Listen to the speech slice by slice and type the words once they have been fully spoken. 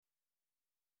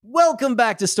Welcome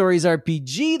back to Stories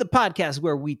RPG, the podcast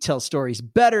where we tell stories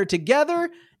better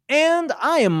together. And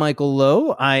I am Michael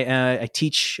Lowe. I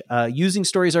teach using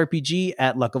Stories RPG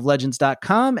at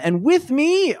luckoflegends.com. And with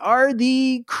me are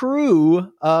the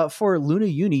crew for Luna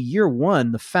Uni Year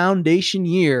 1, the foundation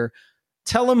year.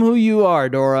 Tell them who you are,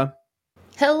 Dora.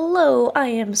 Hello, I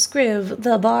am Scriv,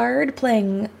 the bard,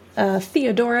 playing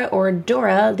Theodora, or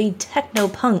Dora, the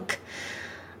technopunk,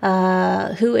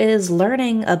 who is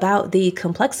learning about the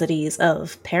complexities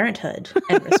of parenthood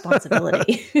and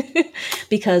responsibility.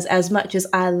 Because as much as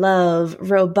I love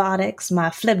robotics, my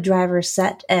flip driver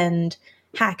set, and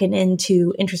hacking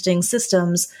into interesting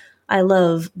systems, I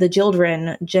love the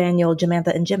children, Janiel,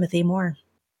 Jamantha, and Jimothy more.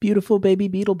 Beautiful baby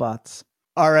Beetlebots.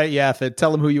 All right, Yafet,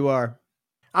 tell them who you are.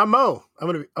 I'm Mo.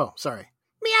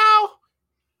 Meow.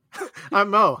 I'm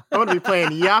Mo. I'm going to be playing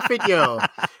Yafet Yo,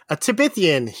 a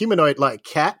Tibethian humanoid-like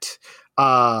cat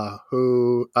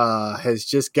who has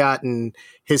just gotten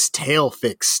his tail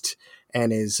fixed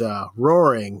and is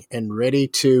roaring and ready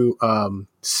to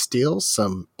steal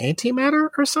some antimatter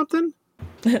or something.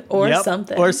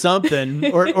 Something.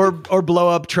 Or blow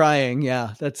up trying.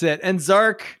 Yeah, that's it. And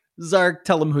Zark,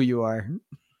 tell them who you are.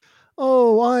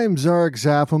 Oh, I'm Zark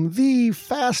Zapham, the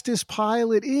fastest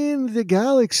pilot in the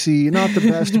galaxy. Not the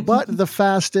best, but the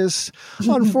fastest.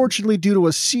 Unfortunately, due to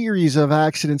a series of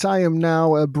accidents, I am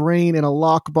now a brain in a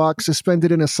lockbox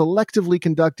suspended in a selectively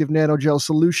conductive nanogel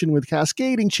solution with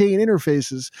cascading chain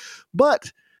interfaces.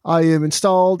 But I am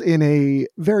installed in a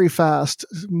very fast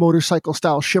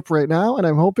motorcycle-style ship right now, and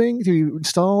I'm hoping to be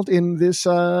installed in this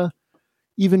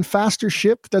even faster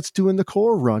ship that's doing the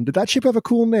core run. Did that ship have a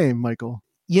cool name, Michael?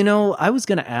 You know, I was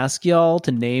going to ask y'all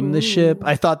to name the ship.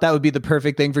 I thought that would be the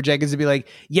perfect thing for Jenkins to be like,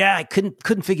 yeah, I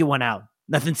couldn't figure one out.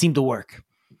 Nothing seemed to work.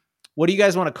 What do you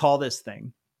guys want to call this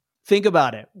thing? Think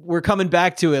about it. We're coming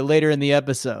back to it later in the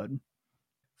episode.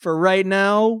 For right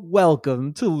now,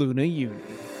 welcome to Luna Uni.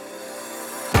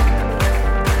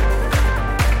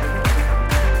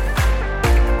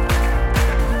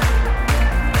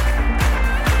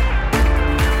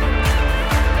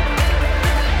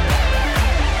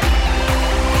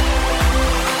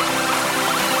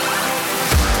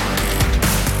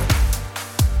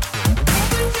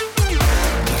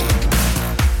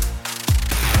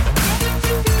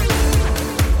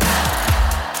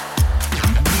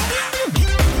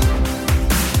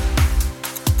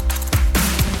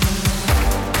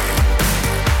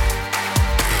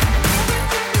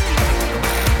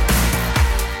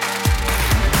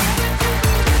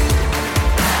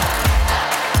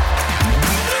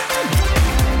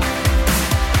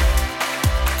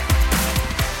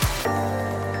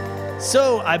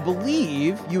 So I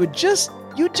believe you just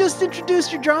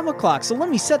introduced your drama clock. So let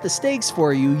me set the stakes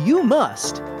for you. You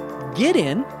must get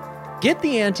in, get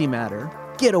the antimatter,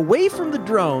 get away from the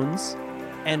drones,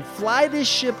 and fly this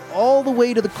ship all the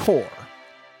way to the core.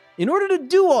 In order to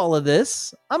do all of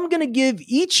this, I'm going to give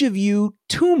each of you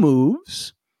 2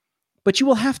 moves, but you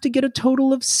will have to get a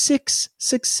total of 6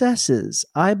 successes.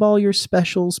 Eyeball your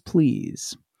specials,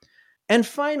 please. And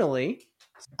finally,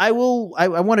 I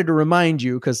wanted to remind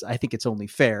you, because I think it's only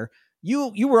fair,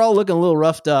 you were all looking a little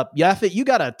roughed up. Yafet, you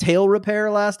got a tail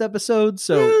repair last episode,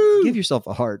 so give yourself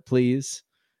a heart, please.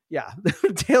 Yeah,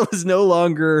 the tail is no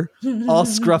longer all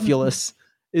scruffulous.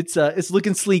 It's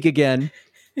looking sleek again.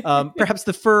 Perhaps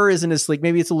the fur isn't as sleek.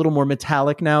 Maybe it's a little more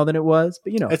metallic now than it was,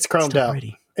 but it's chromed out.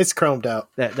 Pretty. It's chromed out.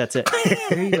 That's it.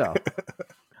 There you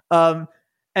go.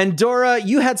 And Dora,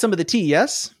 you had some of the tea,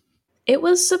 yes? It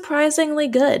was surprisingly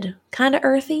good. Kind of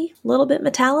earthy, a little bit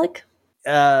metallic.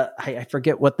 I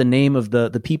forget what the name of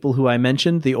the people who I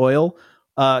mentioned, the oil,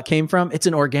 came from. It's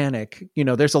an organic.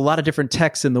 There's a lot of different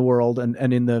techs in the world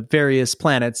and in the various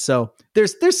planets. So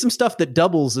there's some stuff that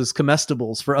doubles as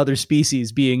comestibles for other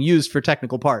species being used for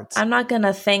technical parts. I'm not going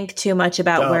to think too much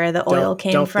about where the oil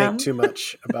came from. Don't think too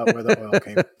much about where the oil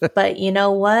came from. But you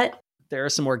know what? There are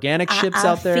some organic ships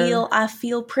out there. I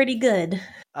feel pretty good.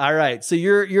 All right, so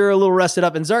you're a little rested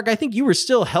up. And Zark, I think you were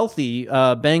still healthy,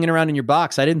 banging around in your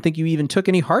box. I didn't think you even took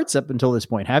any hearts up until this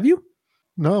point. Have you?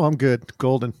 No, I'm good.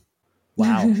 Golden.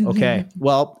 Wow. Okay.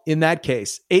 Well, in that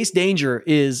case, Ace Danger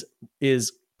is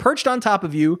perched on top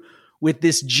of you with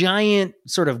this giant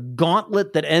sort of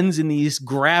gauntlet that ends in these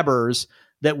grabbers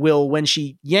that will, when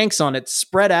she yanks on it,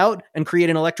 spread out and create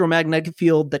an electromagnetic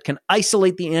field that can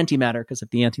isolate the antimatter. Because if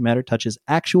the antimatter touches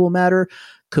actual matter,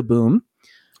 kaboom.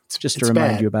 Just to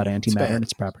remind you about antimatter and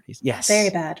its properties. Yes. Very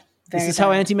bad. This is how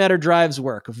antimatter drives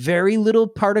work. Very little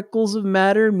particles of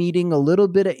matter meeting a little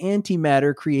bit of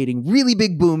antimatter, creating really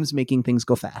big booms, making things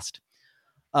go fast.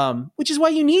 which is why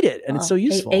you need it, and it's so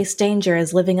useful. Ace Danger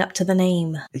is living up to the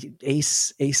name.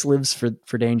 Ace lives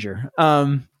for danger.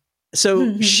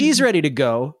 So she's ready to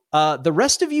go. The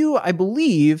rest of you, I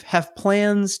believe, have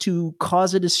plans to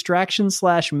cause a distraction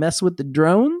 / mess with the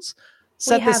drones.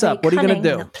 Set this up. What are you going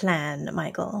to do? Plan,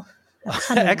 Michael. A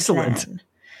cunning Excellent. Plan.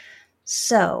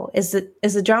 So, is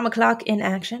the drama clock in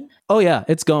action? Oh yeah,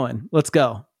 it's going. Let's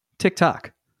go.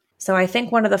 TikTok. So I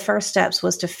think one of the first steps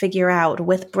was to figure out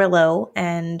with Brillo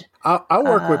and I'll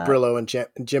work with Brillo and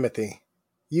Jimothy.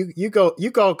 You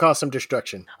go cause some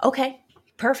destruction. Okay,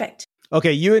 perfect.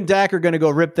 Okay, you and Dak are going to go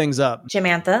rip things up.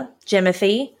 Jimantha,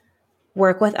 Jimothy,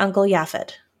 work with Uncle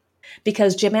Yaphet.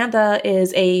 Because Jimantha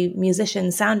is a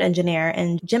musician sound engineer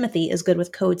and Jimothy is good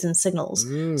with codes and signals.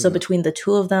 So between the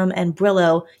two of them and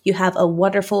Brillo, you have a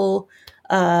wonderful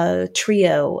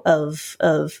trio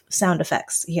of sound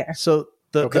effects here. So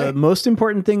the most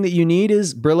important thing that you need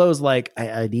is Brillo's like,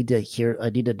 I need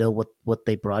to know what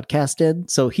they broadcasted.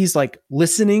 So he's like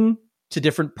listening to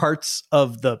different parts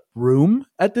of the room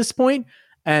at this point,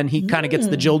 and he kind of gets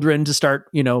the children to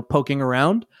start, poking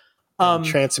around.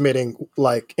 Transmitting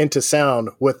like into sound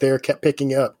what they're kept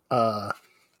picking up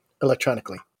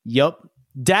electronically. Yep.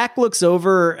 Dak looks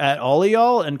over at all of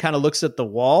y'all and kind of looks at the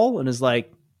wall and is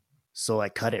like, so I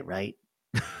cut it, right?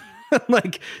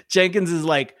 Like Jenkins is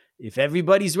like, if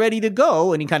everybody's ready to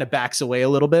go, and he kind of backs away a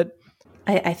little bit.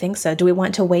 I think so. Do we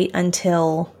want to wait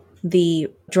until the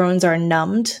drones are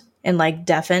numbed and like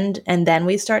deafened and then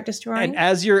we start destroying? And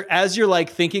as you're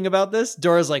like thinking about this,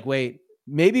 Dora's like, wait,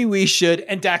 maybe we should.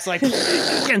 And Dak's like,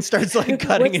 and starts like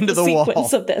cutting into the wall.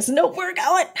 Sequence of this. No, we're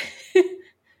going.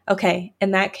 Okay.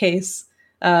 In that case,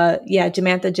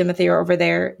 Jimantha, Jimothy are over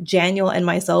there. Janiel and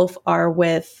myself are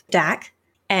with Dak,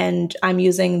 and I'm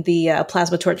using the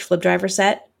plasma torch flip driver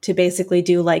set to basically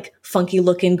do like funky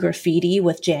looking graffiti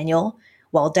with Janiel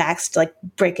while Dak's like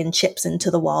breaking chips into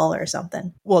the wall or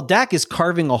something. Well, Dak is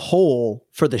carving a hole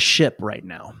for the ship right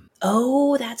now.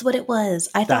 Oh, that's what it was.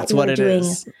 I thought we were doing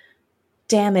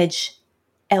damage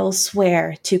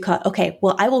elsewhere to cut. Okay,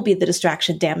 well, I will be the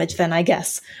distraction damage then, I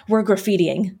guess. We're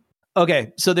graffitiing.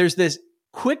 Okay, so there's this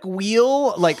quick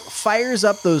wheel, like fires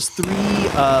up those 3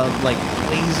 like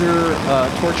laser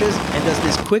torches and does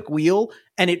this quick wheel,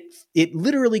 and it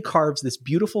literally carves this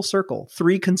beautiful circle,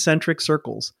 3 concentric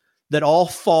circles that all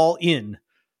fall in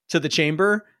to the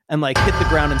chamber and like hit the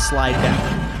ground and slide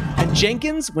down. And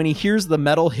Jenkins, when he hears the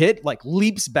metal hit, like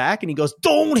leaps back and he goes,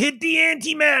 "Don't hit the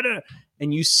antimatter!"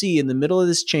 And you see in the middle of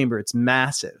this chamber, it's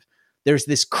massive. There's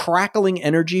this crackling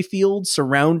energy field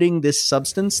surrounding this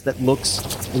substance that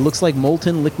looks like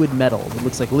molten liquid metal. It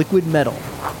looks like liquid metal.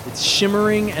 It's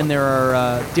shimmering, and there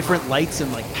are different lights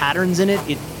and like patterns in it.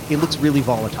 It looks really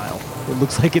volatile. It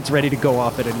looks like it's ready to go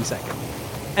off at any second.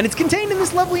 And it's contained in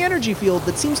this lovely energy field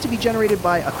that seems to be generated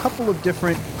by a couple of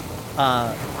different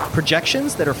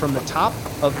projections that are from the top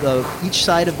of each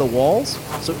side of the walls.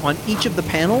 So on each of the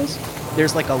panels,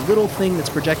 there's like a little thing that's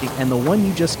projecting, and the one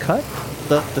you just cut,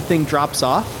 the thing drops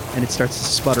off and it starts to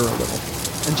sputter a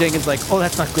little. And Jenkins like, oh,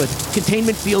 that's not good.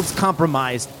 Containment field's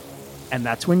compromised. And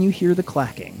that's when you hear the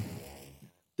clacking.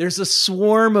 There's a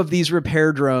swarm of these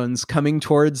repair drones coming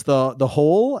towards the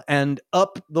hole and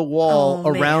up the wall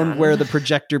around where the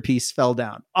projector piece fell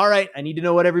down. All right, I need to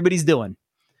know what everybody's doing.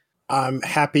 I'm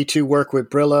happy to work with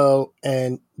Brillo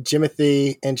and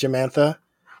Jimothy and Jimantha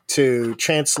to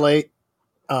translate.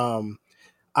 I'm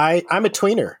a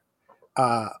tweener.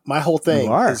 My whole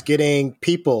thing is getting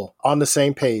people on the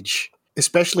same page,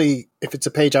 especially if it's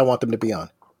a page I want them to be on.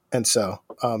 And so,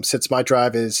 since my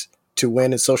drive is to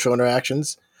win in social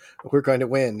interactions, we're going to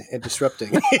win in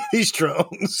disrupting these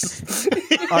drones.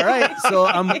 All right, so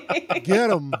Get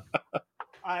them.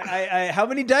 How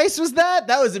many dice was that?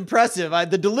 That was impressive.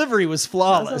 The delivery was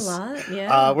flawless. That was a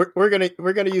lot, yeah.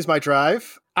 We're gonna use my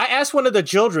drive. I asked one of the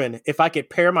children if I could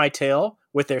pair my tail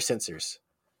with their sensors.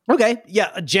 Okay,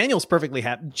 yeah, Janiel's perfectly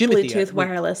happy. Jimothy, Bluetooth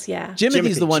wireless, yeah.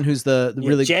 Jimothy's the one who's the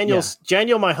really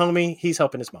Janiel, my homie. He's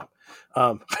helping his mom.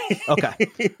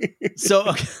 Okay,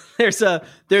 so there's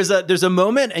a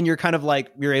moment, and you're kind of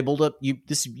like you're able to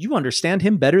you understand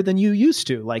him better than you used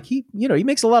to. Like he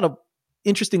makes a lot of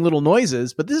interesting little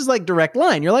noises, but this is like direct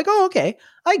line. You're like, oh, okay,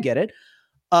 I get it.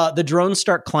 The drones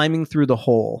start climbing through the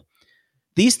hole.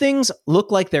 These things look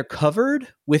like they're covered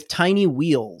with tiny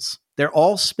wheels. They're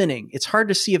all spinning. It's hard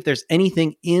to see if there's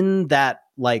anything in that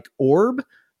like orb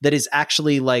that is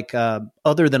actually like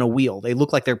other than a wheel. They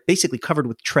look like they're basically covered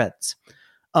with treads.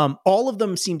 All of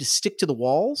them seem to stick to the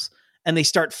walls, and they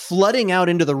start flooding out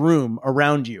into the room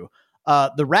around you.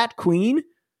 The rat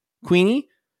Queenie,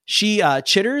 she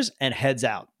chitters and heads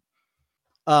out.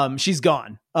 She's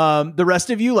gone. The rest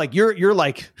of you, like you're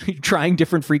like trying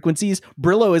different frequencies.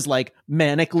 Brillo is like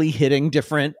manically hitting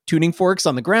different tuning forks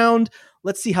on the ground.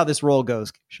 Let's see how this roll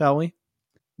goes, shall we?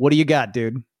 What do you got,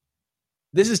 dude?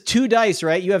 This is 2 dice,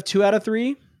 right? You have 2 out of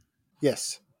 3?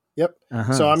 Yes. Yep.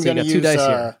 Uh-huh. So I'm going to you got 2 use dice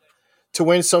here. to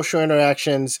win social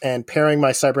interactions and pairing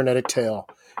my cybernetic tail.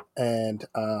 And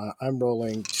I'm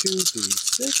rolling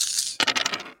 2d6.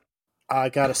 I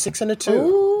got a 6 and a 2.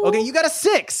 Ooh, Okay, you got a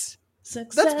 6.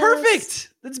 success. That's perfect.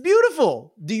 That's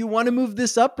beautiful. Do you want to move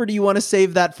this up or do you want to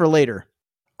save that for later?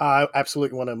 I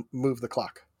absolutely want to move the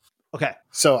clock. Okay.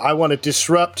 So I want to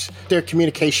disrupt their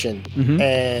communication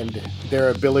and their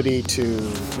ability to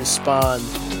respond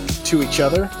to each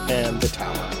other and the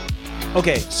tower.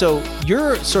 Okay, so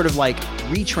you're sort of like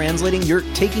retranslating, you're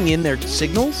taking in their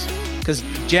signals because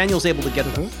Daniel's able to get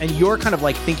them, and you're kind of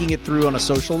like thinking it through on a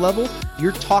social level.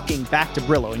 You're talking back to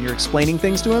Brillo and you're explaining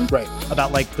things to him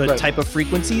about like the type of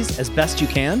frequencies as best you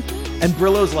can. And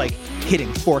Brillo's like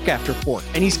hitting fork after fork,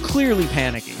 and he's clearly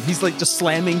panicking. He's like just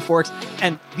slamming forks,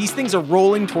 and these things are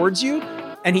rolling towards you,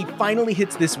 and he finally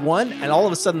hits this one, and all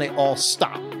of a sudden they all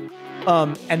stop.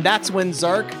 And that's when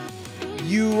Zark,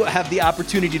 you have the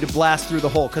opportunity to blast through the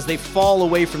hole because they fall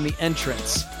away from the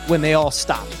entrance when they all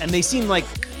stop, and they seem like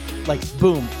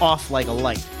boom, off like a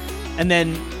light, and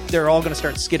then they're all going to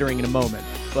start skittering in a moment.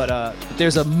 But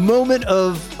there's a moment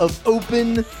of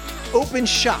open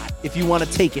shot if you want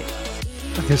to take it.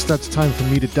 I guess that's time for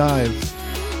me to dive.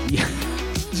 Yeah.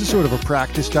 This is sort of a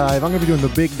practice dive. I'm going to be doing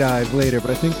the big dive later, but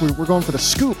I think we're going for the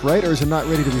scoop, right? Or is it not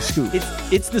ready to be scooped?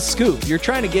 It's the scoop. You're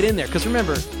trying to get in there because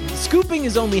remember, scooping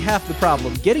is only half the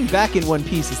problem. Getting back in one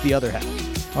piece is the other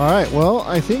half. All right. Well,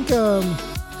 I think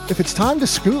if it's time to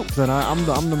scoop, then I'm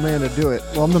the man to do it.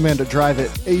 Well, I'm the man to drive it.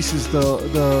 Ace is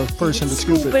the person to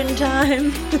scoop it. Scooping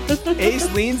time. Ace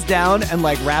leans down and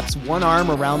like wraps one arm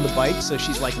around the bike, so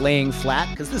she's like laying flat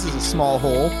because this is a small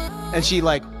hole, and she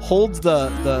like holds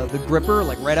the gripper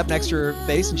like right up next to her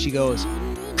face, and she goes,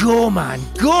 "Go, man,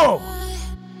 go!" All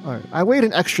right. I wait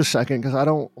an extra second because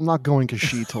I'm not going because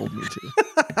she told me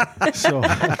to. So.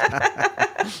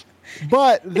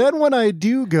 But then when I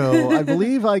do go, I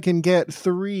believe I can get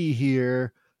 3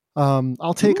 here.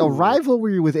 I'll take a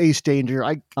rivalry with Ace Danger.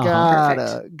 I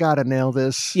gotta nail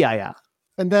this. Yeah.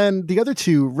 And then the other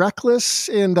 2, Reckless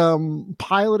and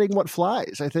piloting what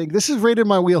flies. I think this is right in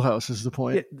my wheelhouse. Is the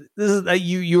point? This is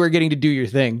you are getting to do your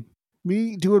thing.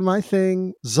 Me doing my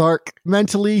thing. Zark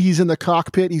mentally, he's in the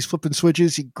cockpit. He's flipping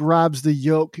switches. He grabs the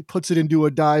yoke. He puts it into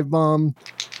a dive bomb.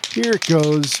 Here it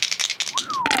goes.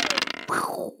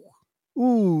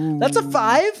 Ooh. That's a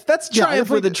 5. That's triumph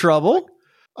with the trouble.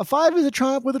 A 5 is a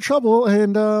triumph with a trouble,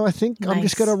 and I think I'm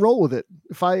just gonna roll with it.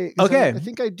 I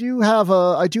think I do have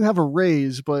a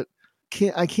raise, but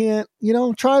I can't.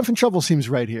 Triumph and trouble seems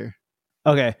right here.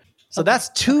 Okay, so that's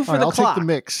 2 for the I'll clock. take the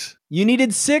mix. You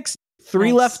needed 6,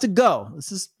 3 left to go.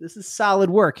 This is solid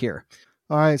work here.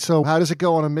 All right, so how does it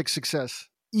go on a mixed success?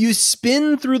 You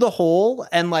spin through the hole,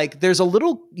 and like there's a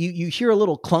little, you hear a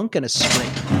little clunk and a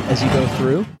scrape as you go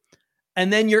through.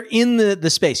 And then you're in the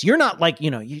space. You're not like,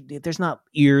 there's not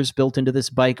ears built into this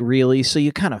bike really. So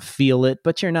you kind of feel it,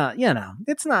 but you're not,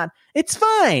 it's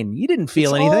fine. You didn't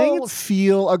feel anything.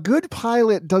 A good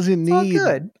pilot doesn't need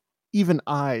good. Even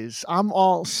eyes. I'm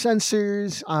all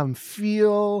sensors. I'm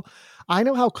feel. I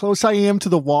know how close I am to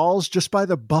the walls just by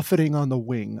the buffeting on the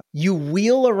wing. You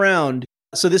wheel around.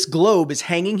 So this globe is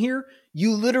hanging here.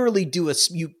 You literally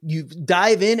you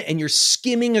dive in and you're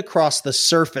skimming across the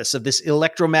surface of this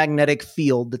electromagnetic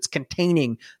field that's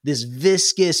containing this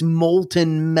viscous,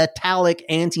 molten, metallic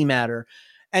antimatter.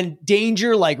 And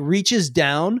Danger like reaches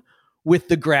down with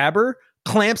the grabber,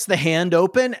 clamps the hand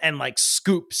open and like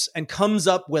scoops and comes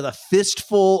up with a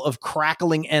fistful of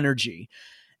crackling energy.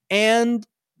 And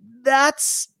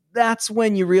that's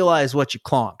when you realize what you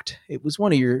clonked. It was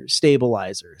one of your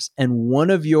stabilizers, and one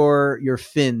of your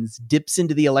fins dips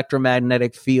into the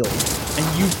electromagnetic field,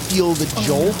 and you feel the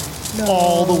jolt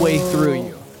all the way through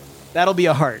you. That'll be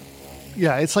a heart.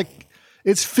 Yeah,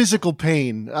 it's physical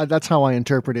pain. That's how I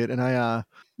interpret it. And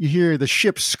you hear the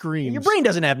ship scream. Your brain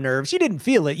doesn't have nerves. You didn't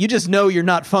feel it. You just know you're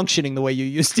not functioning the way you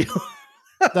used to.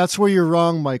 That's where you're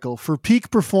wrong, Michael. For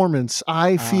peak performance,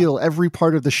 I feel every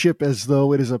part of the ship as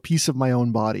though it is a piece of my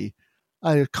own body.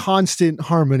 A constant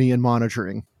harmony and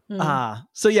monitoring.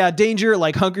 So yeah, Danger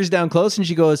like hunkers down close and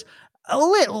she goes, "A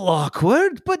little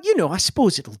awkward, but I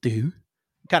suppose it'll do."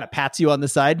 Kind of pats you on the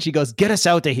side and she goes, "Get us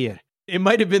out of here." It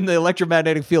might have been the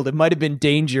electromagnetic field. It might have been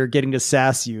Danger getting to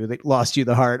sass you that lost you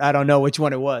the heart. I don't know which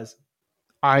one it was.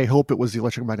 I hope it was the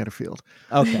electromagnetic field.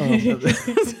 Okay. It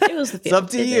was the field. It's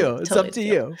up to you. It's up to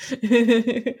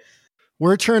you.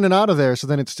 We're turning out of there, so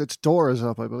then its door is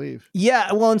up, I believe.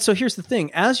 Yeah, well, and so here's the thing.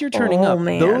 As you're turning up,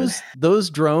 man. those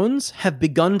drones have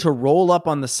begun to roll up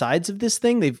on the sides of this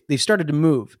thing. They've started to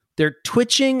move. They're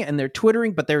twitching and they're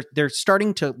twittering, but they're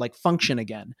starting to like function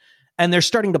again. And they're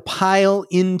starting to pile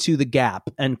into the gap.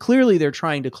 And clearly they're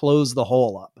trying to close the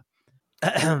hole up.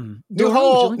 New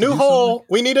hole.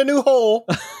 We need a new hole.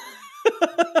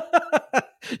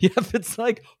 Yep, it's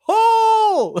like,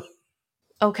 hole!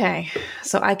 Okay,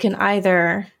 so I can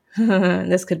either,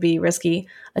 this could be risky,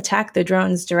 attack the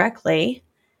drones directly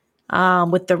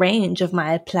with the range of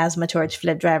my plasma torch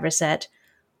flip driver set,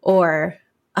 or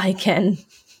I can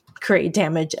create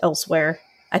damage elsewhere.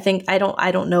 I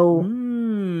don't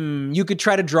know. You could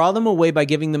try to draw them away by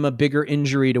giving them a bigger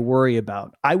injury to worry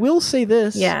about. I will say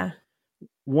this. Yeah.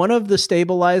 One of the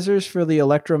stabilizers for the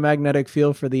electromagnetic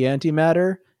field for the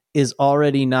antimatter is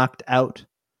already knocked out.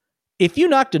 If you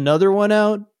knocked another one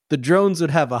out, the drones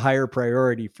would have a higher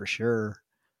priority for sure.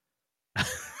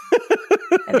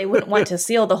 And they wouldn't want to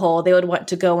seal the hole. They would want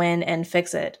to go in and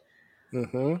fix it.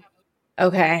 Mm-hmm.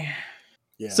 Okay.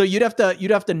 Yeah. So you'd have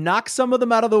to knock some of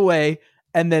them out of the way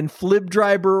and then flip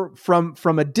driver from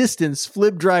a distance,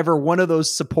 flip driver one of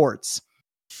those supports.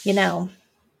 You know,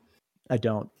 I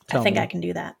don't. I think I can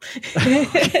do that.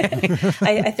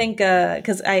 I think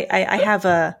because I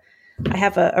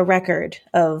have a record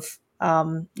of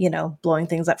blowing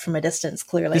things up from a distance.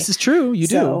 Clearly, this is true. You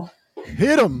do.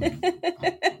 Hit him.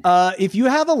 If you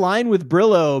have a line with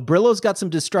Brillo's got some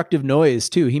destructive noise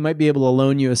too. He might be able to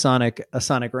loan you a sonic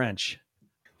wrench.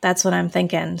 That's what I'm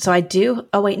thinking. So I do.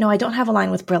 Oh wait, no, I don't have a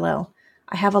line with Brillo.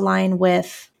 I have a line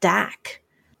with Dak.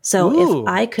 So if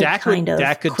I could Dak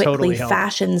could quickly totally help.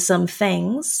 fashion some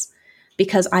things,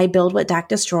 because I build what Dak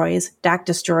destroys. Dak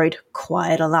destroyed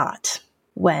quite a lot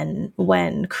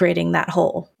when creating that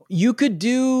hole. You could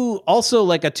do also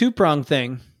like a two-prong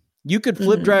thing. You could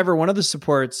flip driver one of the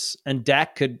supports and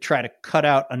Dak could try to cut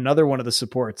out another one of the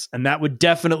supports. And that would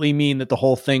definitely mean that the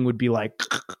whole thing would be like...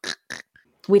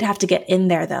 We'd have to get in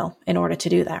there though, in order to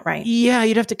do that, right? Yeah,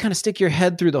 you'd have to kind of stick your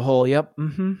head through the hole. Yep.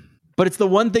 Mm-hmm. But it's the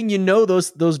one thing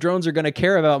those drones are going to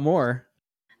care about more.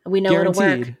 We know Guaranteed.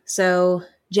 it'll work. So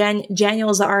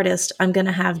Januel's the artist. I'm going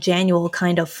to have Januel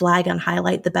kind of flag and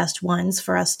highlight the best ones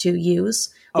for us to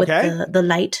use with the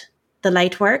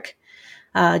light work,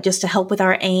 just to help with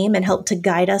our aim and help to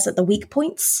guide us at the weak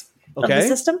points of the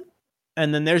system.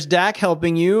 And then there's Dak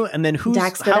helping you. And then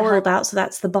Dak's going to help out. So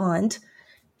that's the bond.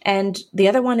 And the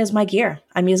other one is my gear.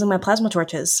 I'm using my plasma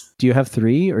torches. Do you have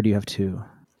 3 or do you have 2?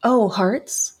 Oh,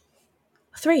 hearts.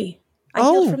 3. I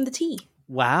healed from the tea.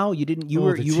 Wow, you didn't. You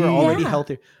were already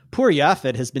healthy. Poor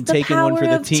Yafet has been taking one for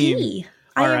the team. Tea.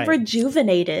 I am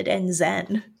rejuvenated and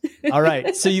zen. All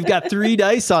right, so you've got 3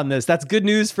 dice on this. That's good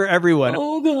news for everyone.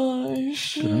 Oh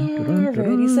gosh!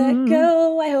 Ready, set,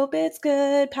 go. I hope it's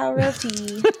good. Power of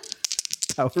tea.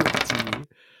 Power of tea.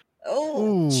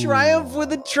 Oh, triumph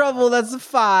with the trouble. That's a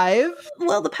 5.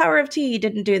 Well, the power of tea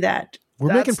didn't do that.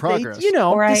 We're making progress.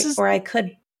 Or I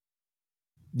could.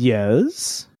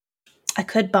 Yes. I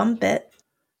could bump it.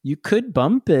 You could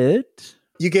bump it.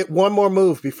 You get one more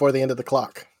move before the end of the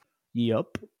clock.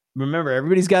 Yep. Remember,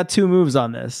 everybody's got 2 moves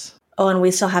on this. Oh, and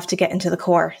we still have to get into the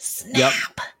core. Snap. Yep.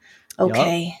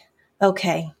 Okay. Yep.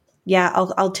 Okay. Yeah,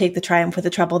 I'll take the triumph with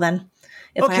the trouble then.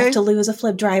 If I have to lose a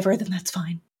flip driver, then that's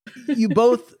fine. You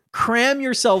both cram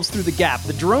yourselves through the gap.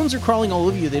 The drones are crawling all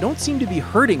over you. They don't seem to be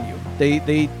hurting you.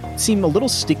 They seem a little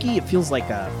sticky. It feels like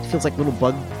little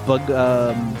bug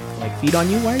like feet on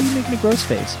you. Why are you making a gross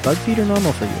face? Bug feet are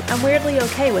normal for you. I'm weirdly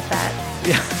okay with that.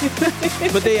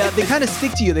 Yeah, but they kind of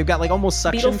stick to you. They've got like almost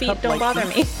suction. Beetle feet don't bother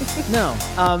me. No,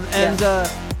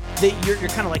 you're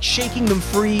kind of like shaking them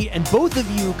free, and both of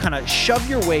you kind of shove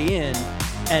your way in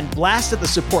and blast at the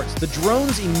supports. The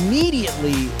drones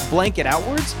immediately blanket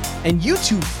outwards, and you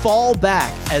two fall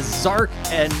back as Zark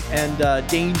and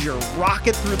Danger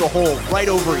rocket through the hole right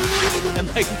over you.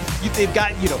 And like they've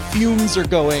got fumes are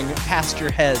going past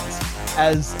your heads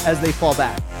as they fall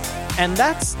back. And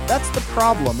that's the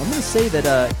problem. I'm going to say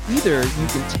that either you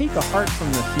can take a heart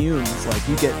from the fumes, like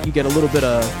you get a little bit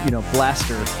of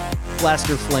blaster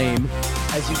flame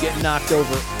as you get knocked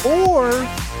over, or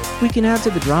we can add to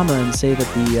the drama and say that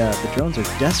the drones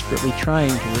are desperately trying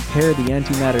to repair the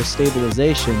antimatter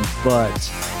stabilization,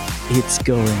 but it's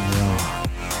going wrong,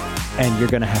 and you're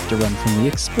going to have to run from the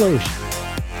explosion.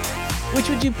 Which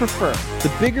would you prefer?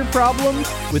 The bigger problem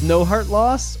with no heart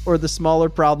loss, or the smaller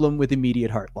problem with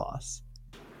immediate heart loss?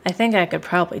 I think I could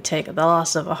probably take the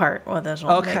loss of a heart with this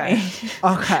one. Okay.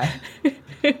 Okay.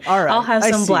 All right. I'll have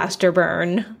some blaster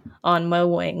burn on my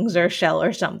wings or shell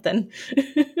or something.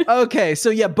 Okay, so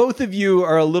yeah, both of you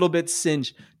are a little bit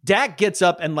singed. Dak gets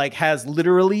up and like has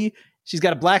literally, she's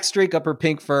got a black streak up her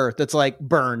pink fur that's like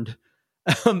burned.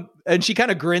 And she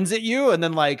kind of grins at you and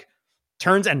then like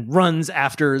turns and runs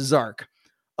after Zark.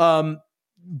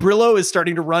 Brillo is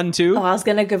starting to run too. Oh, I was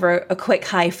going to give her a quick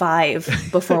high five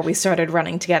before we started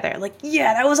running together. Like,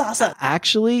 yeah, that was awesome.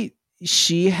 Actually,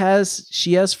 she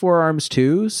has forearms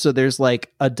too. So there's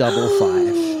like a double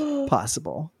five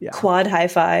possible. Yeah. Quad high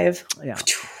five. Yeah.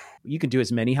 You can do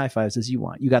as many high fives as you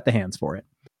want. You got the hands for it.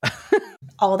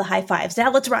 All the high fives.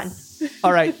 Now let's run.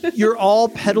 All right. You're all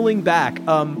pedaling back.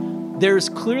 There's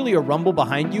clearly a rumble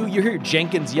behind you. You hear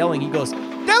Jenkins yelling. He goes,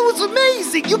 "That was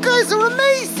amazing. You guys are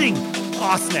amazing."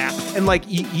 Aw, snap. And like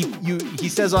he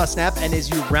says aw, snap. And as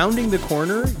you're rounding the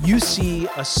corner, you see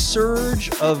a surge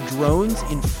of drones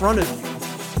in front of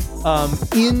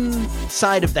you,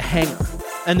 inside of the hangar.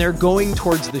 And they're going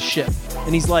towards the ship.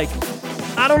 And he's like,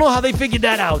 "I don't know how they figured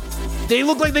that out. They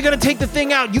look like they're going to take the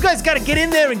thing out. You guys got to get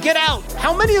in there and get out.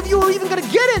 How many of you are even going to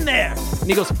get in there?" And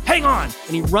he goes, "Hang on."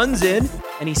 And he runs in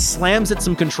and he slams at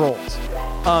some controls.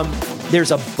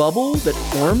 There's a bubble that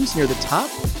forms near the top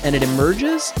and it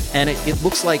emerges and it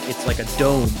looks like it's like a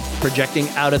dome projecting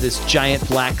out of this giant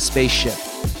black spaceship.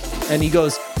 And he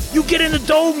goes, "You get in the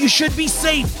dome, you should be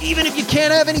safe, even if you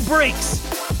can't have any brakes."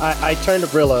 I turn to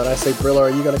Brillo and I say, "Brillo, are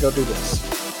you going to go do this?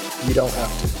 You don't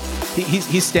have to."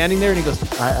 He's standing there and he goes,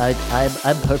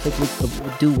 I'm perfectly.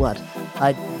 Do what?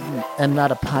 I am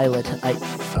not a pilot.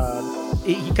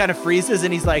 he kind of freezes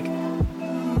and he's like,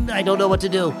 I don't know what to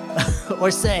do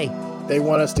or say. They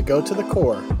want us to go to the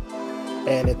core,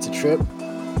 and it's a trip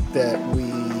that we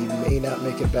may not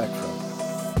make it back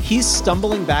from. He's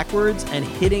stumbling backwards and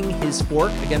hitting his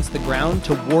fork against the ground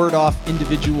to ward off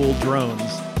individual drones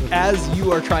as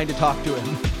you are trying to talk to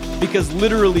him. Because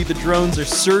literally the drones are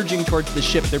surging towards the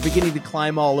ship. They're beginning to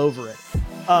climb all over it.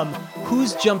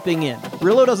 Who's jumping in?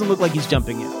 Brillo doesn't look like he's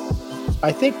jumping in.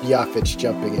 I think Yafet's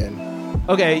jumping in.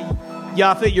 Okay,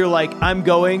 Yafet, you're like, "I'm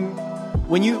going."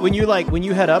 When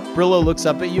you head up, Brillo looks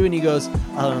up at you and he goes,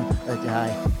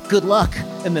 "Good luck."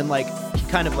 And then like he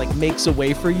kind of like makes a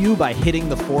way for you by hitting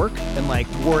the fork and like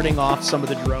warding off some of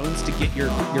the drones to get your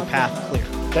path clear.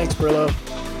 Thanks, Brillo.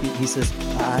 He says,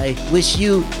 I wish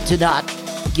you to not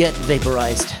get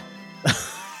vaporized.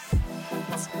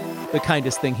 It's the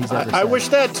kindest thing he's ever said. I wish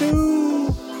that too.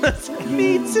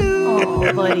 Me too.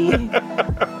 Oh, buddy.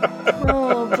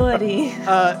 Oh, buddy.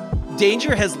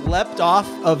 Danger has leapt off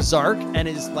of Zark and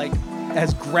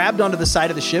has grabbed onto the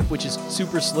side of the ship, which is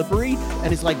super slippery,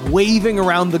 and is like waving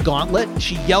around the gauntlet.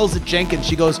 She yells at Jenkins.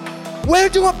 She goes, "Where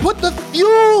do I put the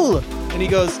fuel?" And he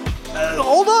goes,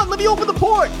 "Hold on, let me open the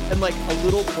port." And like a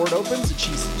little port opens, and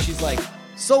she's like,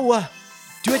 "So,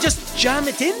 do I just jam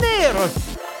it in there? Or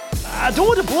I don't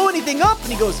want to blow anything up."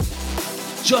 And he goes,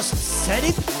 "Just set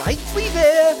it lightly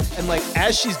there." And like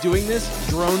as she's doing this,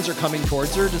 drones are coming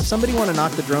towards her. Does somebody want to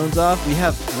knock the drones off? We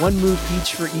have one move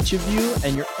each for each of you,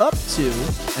 and you're up to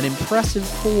an impressive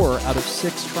 4 out of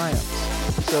 6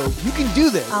 triumphs. So you can do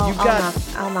this.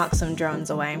 I'll knock some drones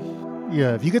away.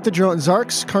 Yeah, if you get the drone,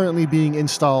 Zark's currently being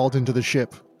installed into the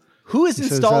ship. Who is He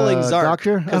says, installing Zark?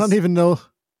 Doctor? I don't even know.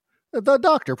 The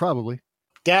doctor, probably.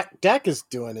 Dak is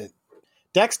doing it.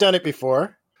 Dak's done it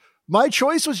before. My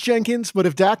choice was Jenkins, but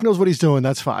if Dak knows what he's doing,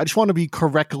 that's fine. I just want to be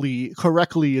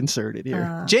correctly inserted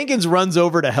here. Jenkins runs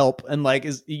over to help and like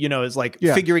is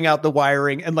figuring out the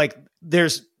wiring, and like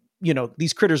there's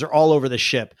these critters are all over the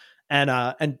ship, and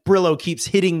Brillo keeps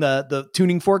hitting the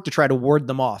tuning fork to try to ward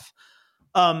them off.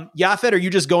 Yafet, are you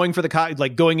just going for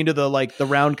going into the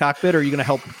round cockpit, or are you going to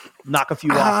help knock a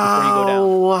few off before you go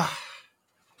down?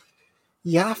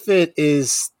 Yafet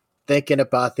is thinking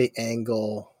about the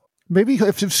angle. Maybe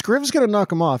if Scriv's going to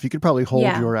knock him off, you could probably hold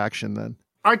your action then.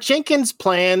 Are Jenkins'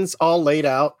 plans all laid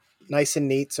out nice and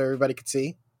neat so everybody could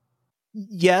see?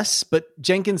 Yes, but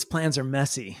Jenkins' plans are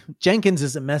messy. Jenkins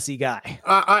is a messy guy.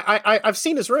 I've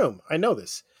seen his room. I know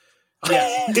this.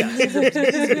 Yes.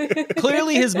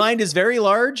 Clearly his mind is very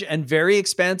large and very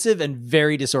expansive and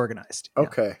very disorganized.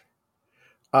 Okay.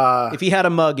 If he had a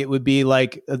mug, it would be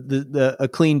like a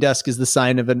clean desk is the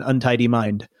sign of an untidy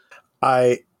mind.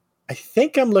 I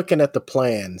think I'm looking at the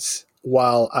plans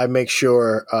while I make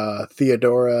sure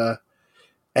Theodora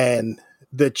and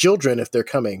the children, if they're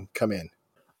coming, come in.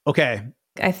 Okay.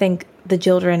 I think the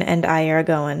children and I are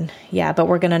going. Yeah, but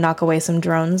we're going to knock away some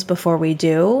drones before we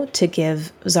do to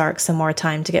give Zark some more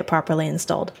time to get properly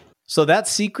installed. So that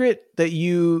secret that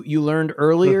you learned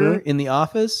earlier in the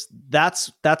office,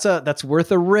 that's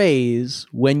worth a raise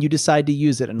when you decide to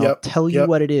use it. And I'll tell you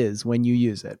what it is when you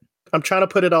use it. I'm trying to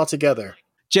put it all together.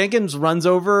 Jenkins runs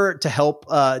over to help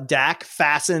Dak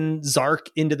fasten Zark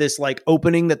into this like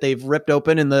opening that they've ripped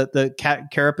open in the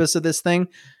carapace of this thing.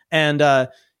 And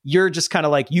you're just kind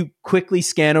of like, you quickly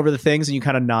scan over the things and you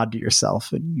kind of nod to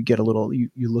yourself and you get a little, you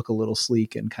look a little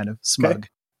sleek and kind of smug. Okay.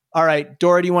 All right,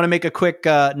 Dora, do you want to make a quick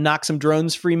knock some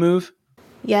drones free move?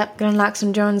 Yep, gonna knock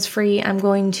some drones free. I'm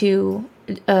going to,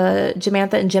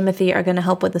 Jamantha and Jimothy are gonna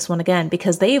help with this one again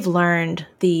because they've learned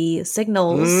the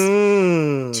signals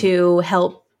to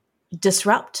help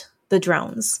disrupt the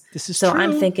drones. This is so true.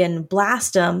 I'm thinking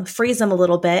blast them, freeze them a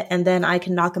little bit, and then I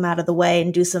can knock them out of the way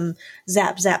and do some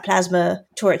zap plasma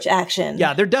torch action.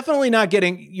 Yeah, they're definitely not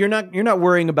getting. You're not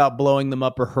worrying about blowing them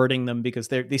up or hurting them because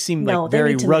they seem like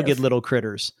very rugged little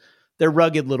critters. They're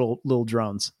rugged little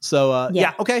drones. So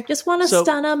yeah, okay. Just want to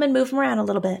stun them and move them around a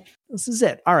little bit. This is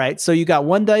it. All right. So you got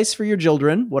 1 dice for your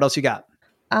children. What else you got?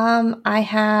 I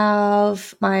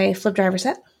have my flip driver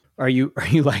set. Are you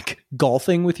like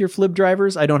golfing with your flip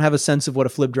drivers? I don't have a sense of what a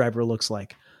flip driver looks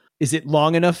like. Is it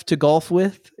long enough to golf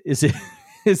with? Is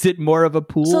it more of a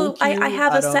pool? So I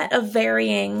have a set of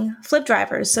varying flip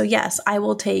drivers. So yes, I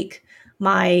will take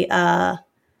my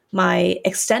my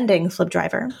extending flip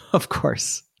driver. Of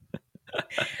course.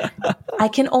 I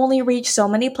can only reach so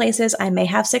many places. I may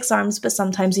have 6 arms, but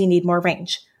sometimes you need more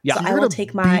range. Yeah, so I will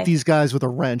take beat these guys with a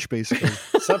wrench, basically.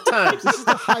 Sometimes this is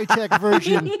the high-tech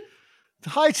version. The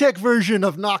high-tech version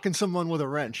of knocking someone with a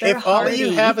wrench. If all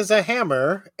you have is a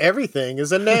hammer, everything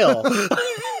is a nail.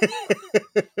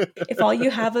 If all you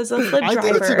have is a flip driver. I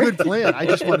think it's a good plan. I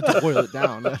just wanted to boil it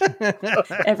down.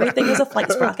 Everything is a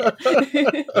flight sprocket.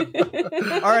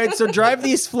 All right, so drive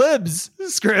these flibs,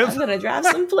 Scriv. I'm going to drive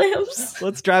some flibs.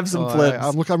 Let's drive some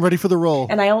flibs. I'm ready for the roll.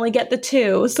 And I only get the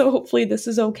 2, so hopefully this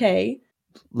is okay.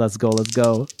 Let's go.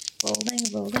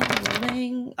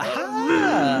 Rolling.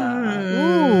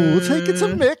 Ooh, we'll take it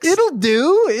some mix. It'll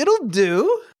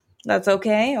do. That's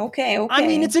okay. I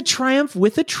mean, it's a triumph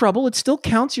with a trouble. It still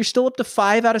counts. You're still up to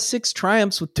 5 out of 6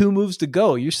 triumphs with 2 moves to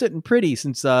go. You're sitting pretty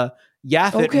since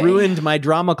Yaphet ruined my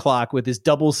drama clock with his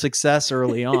double success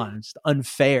early on. It's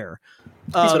unfair.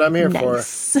 That's what I'm here for.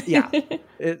 Yeah,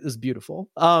 it was beautiful.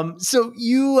 So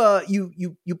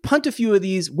you punt a few of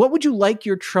these. What would you like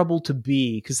your trouble to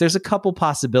be? Because there's a couple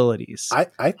possibilities.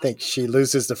 I think she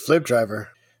loses the flip driver.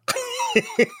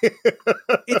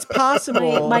 It's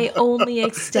possible. My only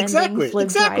extending flip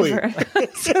driver.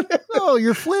 Oh,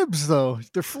 your flibs though.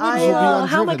 The flibs will be undriven.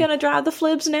 How am I going to drive the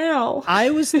flibs now?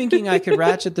 I was thinking I could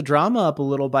ratchet the drama up a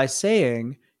little by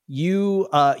saying you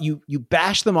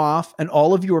bash them off, and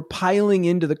all of you are piling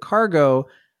into the cargo,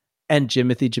 and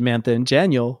Jimothy, Jamantha, and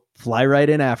Daniel fly right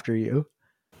in after you.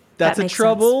 That's a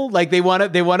trouble. Sense. Like they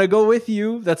want to go with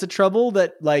you. That's a trouble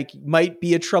that like might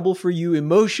be a trouble for you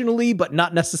emotionally, but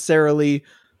not necessarily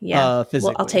physically.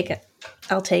 Well, I'll take it.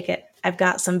 I've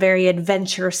got some very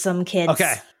adventuresome kids.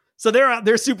 Okay. So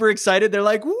they're super excited. They're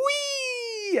like,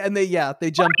 wee! And they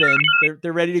jump in.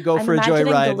 They're ready to go for a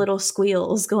joyride. The little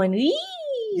squeals going, wee!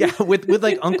 Yeah, with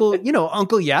like Uncle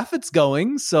Yaphet's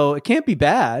going, so it can't be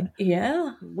bad.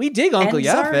 Yeah. We dig Uncle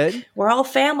Yaphet. We're all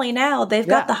family now. They've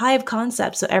got the hive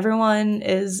concept, so everyone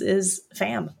is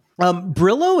fam.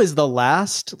 Brillo is the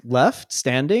last left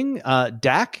standing.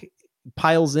 Dak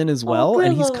piles in as well,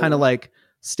 and he's kind of like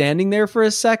standing there for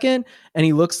a second, and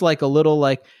he looks like a little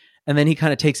like, and then he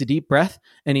kind of takes a deep breath,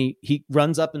 and he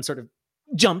runs up and sort of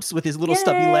jumps with his little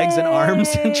stubby legs and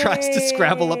arms and tries to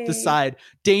scrabble up the side.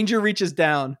 Danger reaches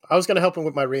down. I was going to help him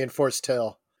with my reinforced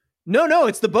tail. No,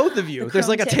 it's the both of you. There's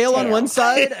like a tail on one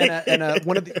side and a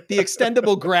one of the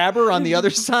extendable grabber on the other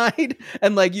side.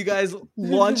 And like you guys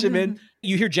launch him in.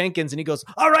 You hear Jenkins and he goes,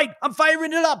 all right, I'm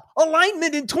firing it up.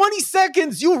 Alignment in 20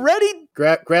 seconds. You ready?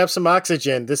 Grab some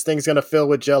oxygen. This thing's going to fill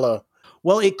with Jell-O.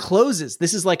 Well, it closes.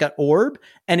 This is like an orb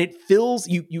and it fills.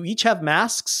 You each have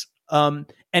masks.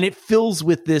 And it fills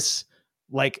with this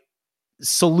like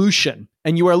solution,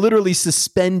 and you are literally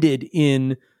suspended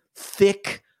in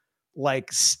thick,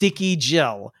 like sticky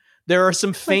gel. There are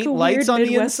some faint lights on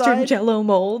the inside. Jell-O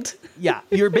mold. Yeah,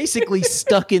 you're basically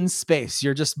stuck in space.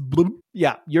 You're just bloop.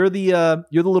 Yeah, you're the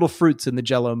little fruits in the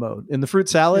Jell-O mode. In the fruit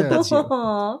salad, that's you.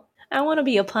 I want to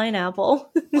be a pineapple.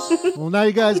 Well, now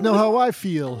you guys know how I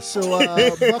feel. So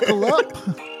buckle up.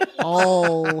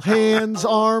 All hands,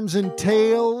 arms, and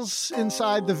tails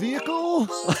inside the vehicle.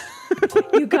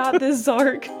 You got this,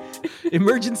 Zark.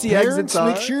 Emergency exits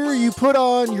Make sure you put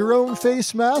on your own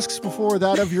face masks before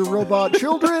that of your robot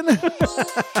children.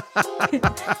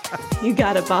 You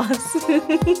got it, boss.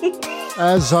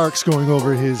 As Zark's going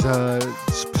over his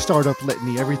startup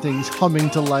litany, everything's humming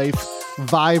to life,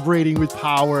 vibrating with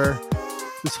power.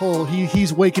 This whole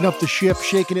he's waking up the ship,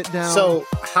 shaking it down. So,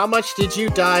 how much did you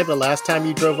die the last time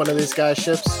you drove one of these guys'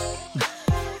 ships?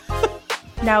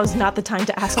 Now is not the time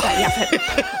to ask that,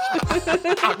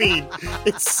 Yaphet. I mean,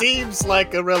 it seems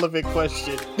like a relevant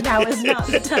question. Now is not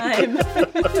the time.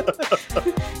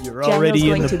 You're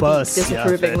already in the bus.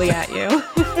 Disapprovingly at you.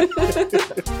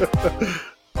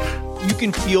 You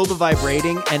can feel the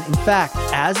vibrating, and in fact,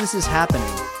 as this is happening,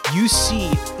 you see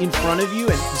in front of you,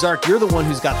 and Zark, you're the one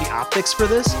who's got the optics for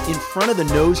this, in front of the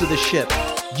nose of the ship,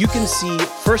 you can see,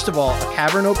 first of all, a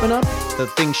cavern open up, the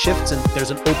thing shifts, and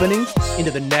there's an opening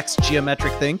into the next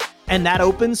geometric thing, and that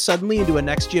opens suddenly into a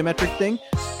next geometric thing,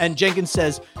 and Jenkins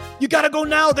says, you gotta go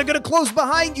now, they're gonna close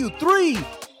behind you, 3,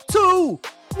 2,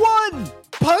 1,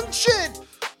 punch it!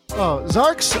 Oh,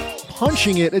 Zark's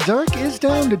punching it. Zark is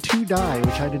down to 2 die,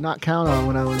 which I did not count on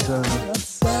when I was...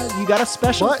 You got a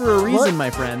special What? for a reason, What? my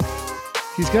friend.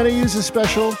 He's going to use a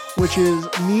special, which is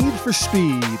Need for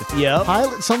Speed. Yep.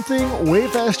 Pilot something way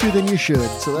faster than you should.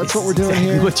 So that's what we're doing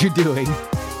exactly here. what you're doing.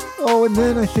 Oh, and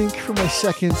then I think for my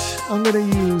second, I'm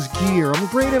going to use gear. I'm going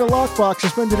to bring in a lockbox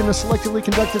suspended in a selectively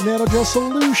conductive nanogel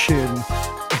solution.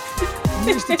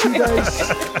 Use the 2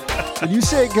 dice. When you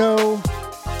say go,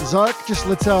 Zark just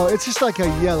lets out. It's just like a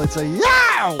yell. It's a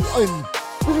yow! And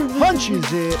punches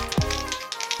it.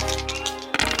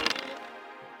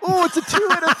 Oh, it's a 2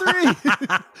 and a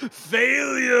 3.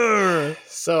 Failure.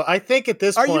 So, I think at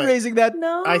this Are point... you raising that?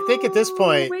 No. I think at this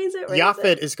point, raise it.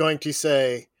 Yaphet is going to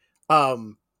say, I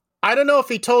don't know if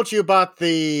he told you about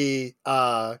the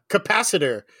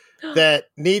capacitor that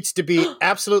needs to be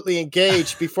absolutely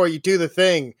engaged before you do the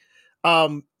thing.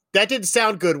 That didn't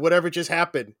sound good, whatever just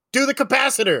happened. Do the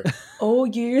capacitor! Oh,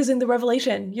 you're using the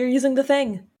revelation. You're using the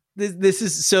thing. This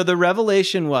is so the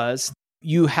revelation was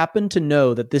you happen to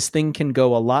know that this thing can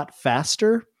go a lot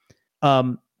faster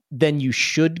than you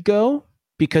should go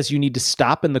because you need to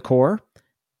stop in the core,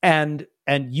 and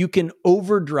you can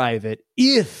overdrive it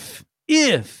if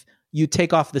you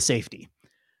take off the safety.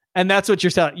 And that's what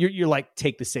you're saying. You're like,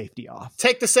 take the safety off.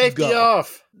 Take the safety Go.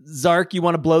 off! Zark, you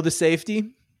want to blow the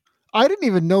safety? I didn't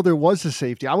even know there was a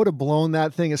safety. I would have blown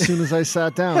that thing as soon as I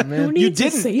sat down, man. Who You needs a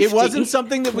didn't. safety? It wasn't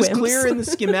something that was Wimps. clear in the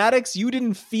schematics. You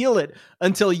didn't feel it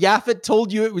until Yaphet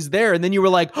told you it was there. And then you were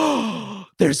like, oh,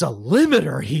 there's a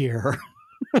limiter here.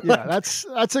 Yeah,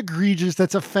 that's egregious.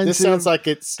 That's offensive. This sounds like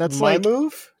That's my like-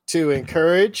 move to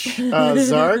encourage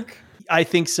Zark. I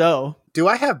think so. Do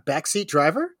I have backseat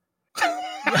driver?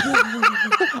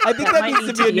 I think that might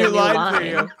needs to be a new line for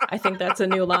you. I think that's a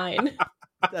new line.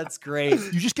 That's great.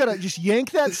 You just gotta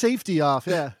yank that safety off.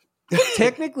 Yeah.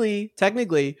 Technically,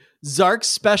 Zark's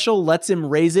special lets him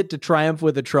raise it to triumph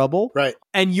with a trouble. Right.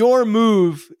 And your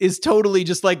move is totally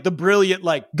just like the brilliant,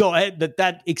 like, go ahead,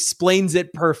 that explains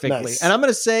it perfectly. Nice. And I'm going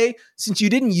to say, since you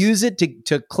didn't use it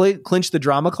to clinch the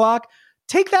drama clock,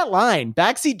 take that line.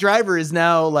 Backseat driver is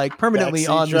now like permanently Backseat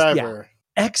on this. driver.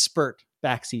 Yeah, expert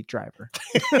backseat driver.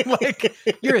 Like,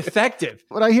 you're effective.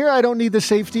 When I hear I don't need the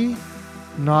safety,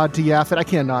 nod to Yaphet. I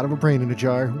can't nod. I'm a brain in a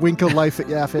jar. Wink of life at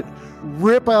Yaphet.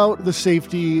 Rip out the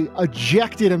safety.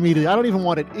 Eject it immediately. I don't even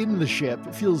want it in the ship.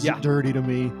 It feels dirty to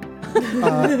me.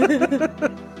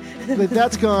 But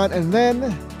that's gone. And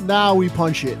then now we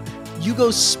punch it. You go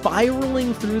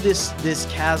spiraling through this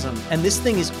chasm, and this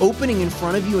thing is opening in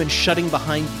front of you and shutting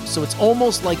behind you. So it's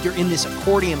almost like you're in this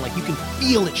accordion, like you can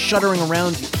feel it shuddering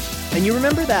around you. And you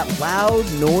remember that loud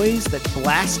noise that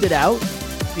blasted out?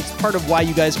 It's part of why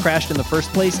you guys crashed in the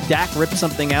first place. Dak ripped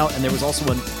something out, and there was also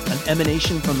an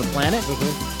emanation from the planet.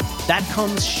 Mm-hmm. That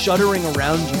comes shuddering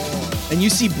around you. And you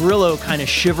see Brillo kind of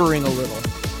shivering a little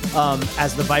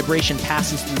as the vibration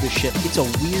passes through the ship. It's a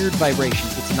weird vibration.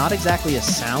 It's not exactly a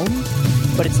sound,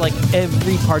 but it's like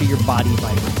every part of your body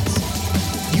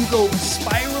vibrates. You go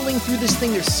spiraling through this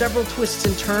thing. There's several twists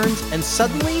and turns, and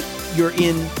suddenly you're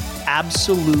in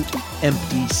absolute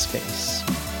empty space.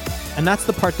 And that's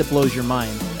the part that blows your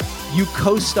mind. You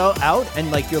coast out and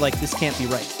you're like, this can't be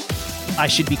right. I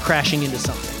should be crashing into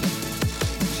something.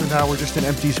 So now we're just in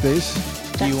empty space.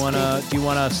 Do you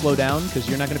wanna slow down? Because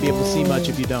you're not gonna be able to see much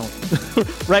if you don't.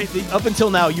 Right? Up until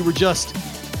now, you were just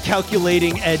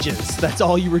calculating edges. That's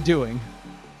all you were doing.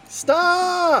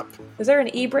 Stop! Is there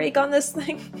an e-brake on this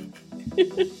thing?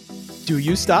 Do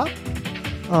you stop?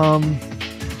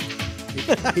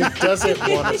 He doesn't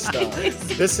want to stop.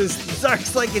 This is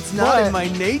Zark's like, it's not in my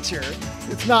nature.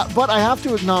 It's not, but I have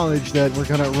to acknowledge that we're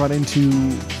going to run into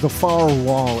the far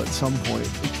wall at some point.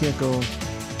 We can't go.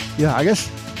 Yeah, I guess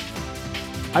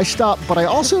I stop, but I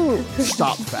also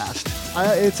stop fast.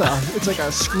 It's like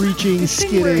a screeching,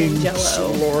 skidding Jello.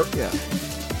 slort.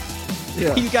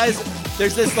 Yeah. You guys,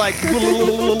 There's this like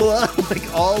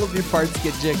all of your parts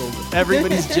get jiggled.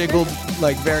 Everybody's jiggled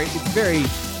like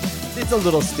it's a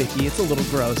little sticky, it's a little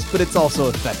gross, but it's also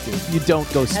effective. You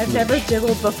don't go sploosh. I've never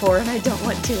jiggled before and I don't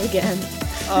want to again.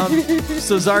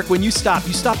 So Zark, when you stop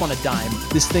on a dime.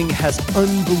 This thing has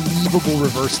unbelievable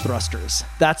reverse thrusters.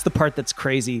 That's the part that's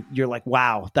crazy. You're like,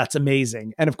 wow, that's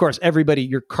amazing. And of course, everybody,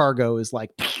 your cargo is like,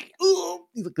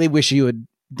 they wish you had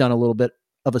done a little bit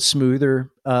of a smoother,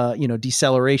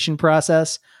 deceleration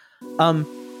process.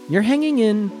 You're hanging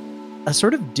in a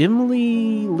sort of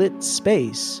dimly lit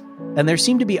space, and there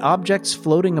seem to be objects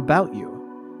floating about you.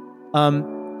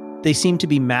 They seem to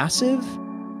be massive.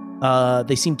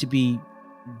 They seem to be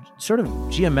sort of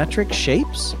geometric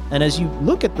shapes, and as you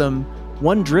look at them,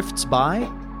 one drifts by.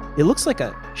 It looks like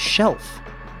a shelf.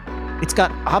 It's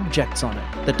got objects on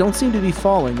it that don't seem to be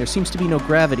falling. There seems to be no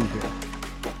gravity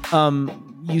here.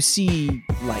 You see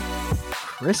like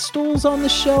crystals on the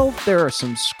shelf. There are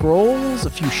some scrolls, a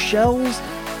few shells,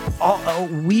 a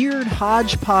weird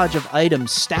hodgepodge of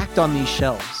items stacked on these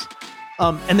shelves.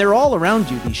 And they're all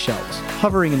around you, these shelves,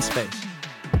 hovering in space.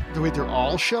 Wait, they're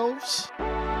all shelves?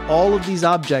 All of these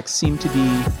objects seem to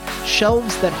be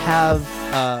shelves that have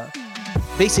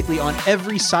basically on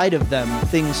every side of them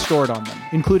things stored on them,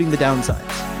 including the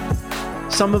downsides.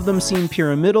 Some of them seem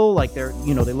pyramidal, like they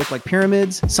look like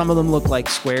pyramids. Some of them look like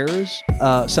squares.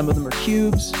 Some of them are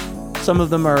cubes. Some of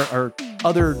them are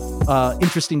other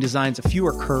interesting designs. A few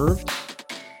are curved.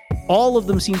 All of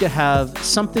them seem to have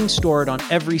something stored on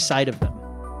every side of them.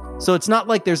 So it's not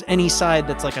like there's any side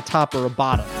that's like a top or a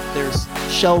bottom. There's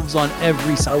shelves on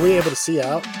every side. Are we able to see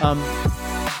out?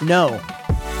 No.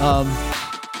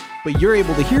 But you're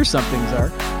able to hear something,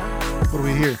 Zark. What do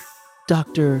we hear?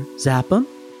 Dr. Zapham,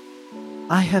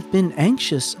 I have been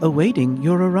anxious awaiting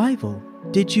your arrival.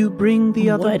 Did you bring the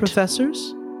other What?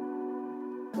 professors?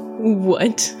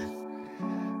 What?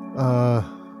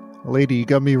 Lady, you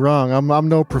got me wrong. I'm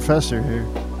no professor here.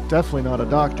 Definitely not a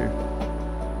doctor.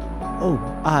 Oh,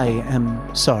 I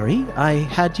am sorry. I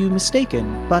had you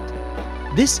mistaken, but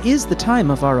this is the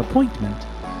time of our appointment.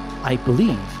 I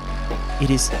believe. It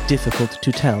is difficult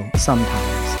to tell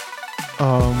sometimes.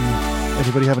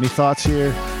 Anybody have any thoughts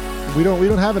here? We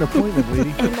don't have an appointment,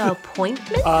 lady. An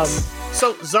appointment?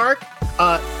 So Zark,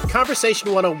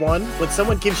 conversation 101, when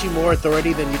someone gives you more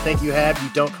authority than you think you have, you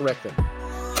don't correct them.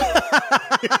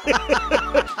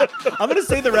 I'm going to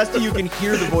say the rest of you can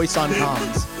hear the voice on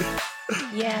comms.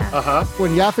 Yeah. Uh-huh.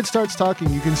 When Yaphet starts talking,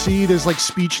 you can see there's like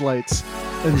speech lights,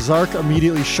 and Zark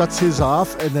immediately shuts his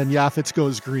off, and then Yaphet's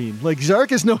goes green. Like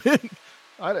Zark has no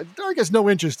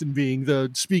interest in being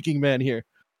the speaking man here.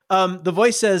 The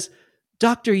voice says,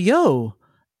 Dr. Yo,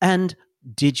 and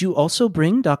did you also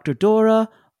bring Dr. Dora,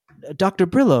 Dr.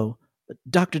 Brillo,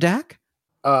 Dr. Dak?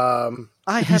 I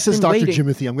I If he have says been Dr. waiting.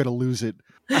 Jimothy, I'm going to lose it.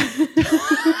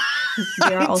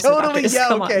 You're also Totally, doctors. yeah,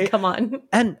 Come okay. on, come on.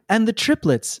 And the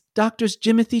triplets, Doctors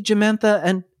Jimothy,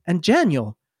 Jamantha, and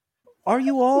Janiel. Are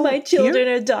you all My children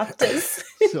here? are doctors.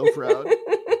 So proud.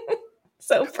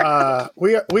 So proud.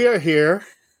 we are here.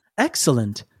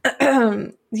 Excellent.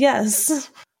 Yes.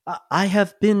 I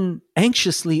have been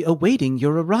anxiously awaiting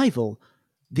your arrival.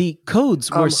 The codes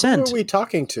were sent. Who are we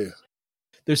talking to?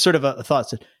 there's sort of a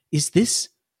thought. Is this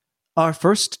our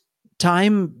first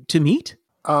time to meet?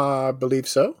 I believe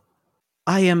so.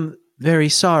 I am very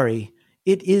sorry.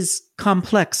 It is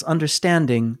complex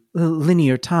understanding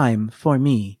linear time for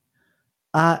me.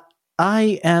 I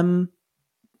am...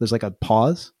 There's like a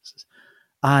pause.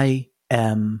 I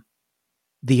am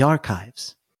the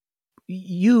archives.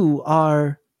 You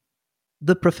are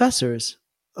the professors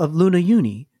of Luna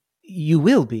Uni. You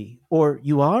will be, or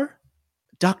you are?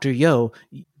 Dr. Yo,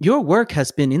 your work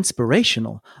has been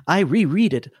inspirational. I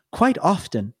reread it quite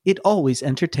often. It always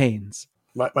entertains.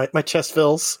 My chest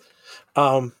fills.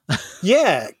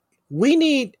 Yeah, we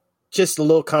need just a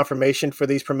little confirmation for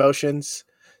these promotions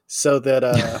so that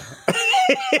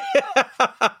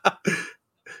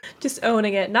Just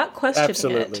owning it, not questioning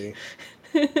absolutely.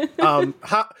 it.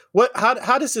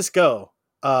 How does this go?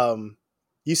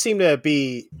 You seem to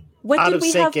be What out did of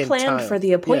we have sync in planned time. for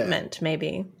the appointment,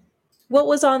 maybe? What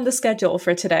was on the schedule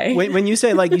for today? When you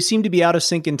say like you seem to be out of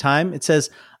sync in time, it says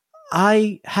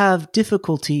I have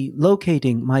difficulty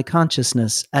locating my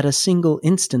consciousness at a single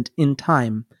instant in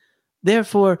time.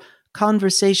 Therefore,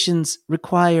 conversations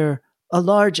require a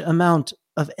large amount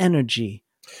of energy.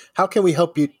 How can we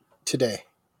help you today?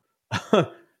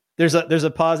 there's a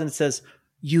pause and it says,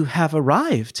 You have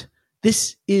arrived.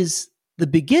 This is the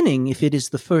beginning if it is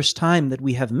the first time that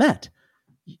we have met.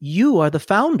 You are the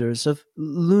founders of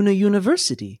Luna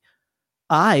University.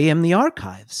 I am the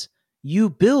archives.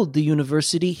 You build the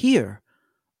university here.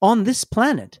 on this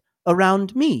planet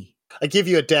around me. I give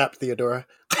you a dap, Theodora.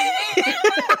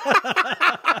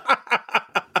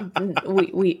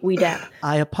 We dap.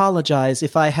 I apologize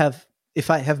if I have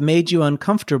made you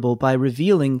uncomfortable by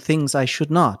revealing things I should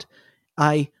not.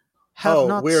 I have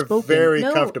not we're spoken. very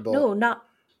comfortable. No, not.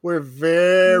 We're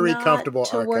very not comfortable,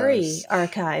 to Archives. worry,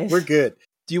 Archive. We're good.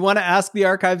 Do you want to ask the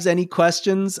Archives any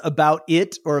questions about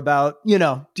it or about, do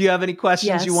you have any questions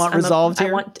Yes, you want resolved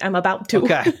here? I'm about to.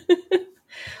 Okay.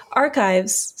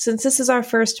 Archives, since this is our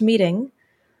first meeting,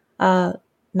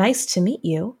 nice to meet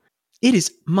you. It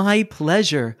is my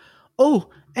pleasure. Oh,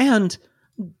 and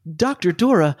Dr.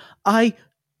 Dora, I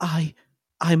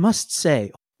must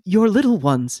say, your little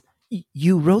ones,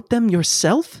 you wrote them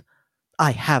yourself?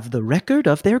 I have the record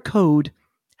of their code.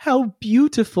 How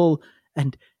beautiful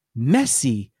and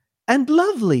messy and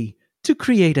lovely to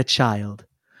create a child.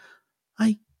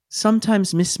 I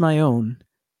sometimes miss my own.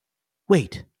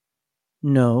 Wait.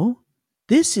 No,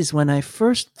 this is when I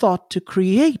first thought to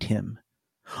create him.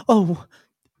 Oh,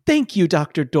 thank you,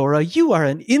 Dr. Dora. You are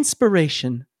an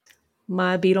inspiration.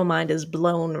 My beetle mind is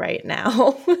blown right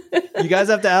now. You guys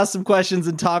have to ask some questions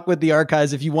and talk with the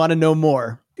Archives if you want to know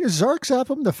more. Is Zark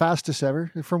Zapham the fastest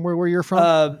ever from where you're from?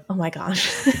 Oh my gosh,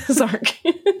 Zark.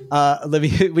 Let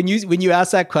me when you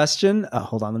ask that question,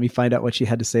 hold on, let me find out what she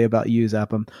had to say about you,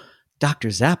 Zapham. Dr.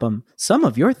 Zapham, some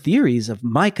of your theories of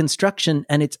my construction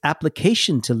and its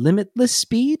application to limitless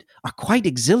speed are quite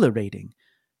exhilarating.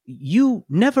 You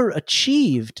never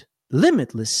achieved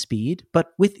limitless speed,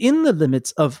 but within the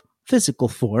limits of physical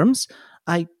forms,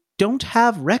 I don't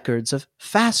have records of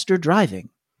faster driving.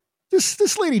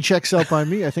 This lady checks out by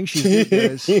me. I think she's good,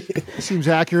 guys. Seems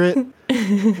accurate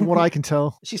from what I can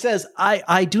tell. She says,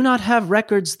 I do not have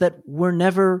records that were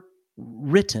never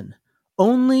written.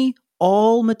 Only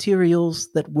all materials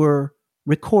that were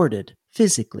recorded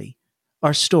physically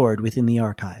are stored within the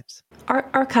archives.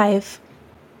 Archive,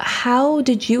 how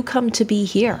did you come to be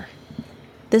here?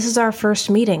 This is our first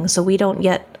meeting, so we don't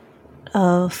yet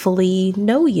fully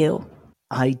know you.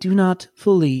 I do not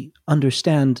fully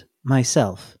understand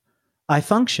myself. I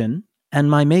function,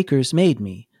 and my makers made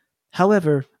me.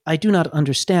 However, I do not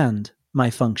understand my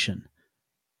function.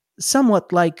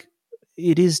 Somewhat like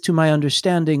it is to my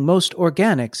understanding most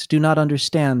organics do not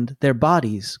understand their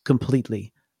bodies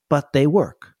completely, but they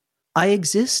work. I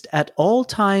exist at all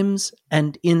times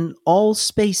and in all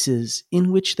spaces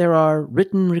in which there are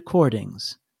written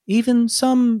recordings, even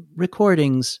some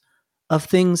recordings of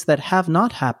things that have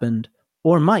not happened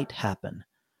or might happen.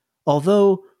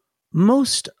 Although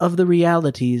most of the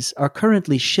realities are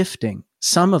currently shifting,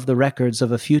 some of the records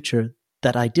of a future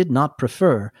that I did not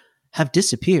prefer have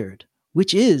disappeared,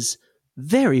 which is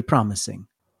very promising.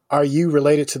 Are you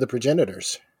related to the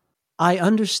progenitors? I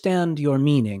understand your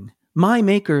meaning. My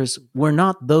makers were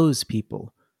not those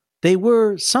people. They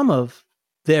were some of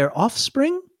their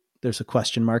offspring? There's a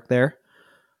question mark there.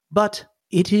 But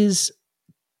it is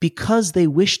because they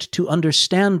wished to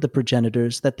understand the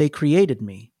progenitors that they created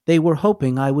me. They were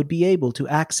hoping I would be able to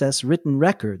access written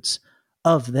records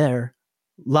of their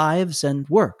lives and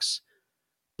works.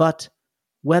 But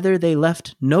whether they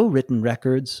left no written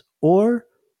records or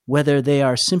whether they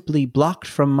are simply blocked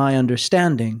from my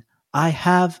understanding, I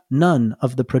have none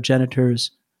of the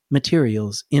progenitors'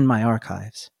 materials in my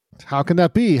archives. How can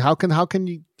that be? How can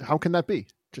that be?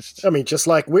 Just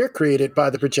like we're created by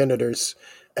the progenitors,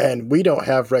 and we don't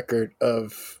have record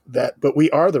of that, but we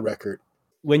are the record.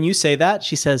 When you say that,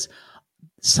 she says,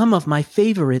 some of my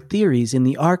favorite theories in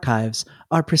the archives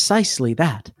are precisely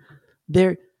that.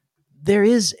 There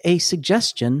is a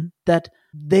suggestion that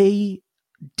they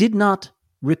did not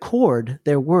record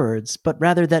their words, but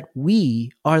rather that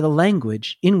we are the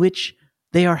language in which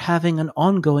they are having an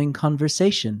ongoing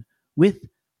conversation with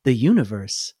the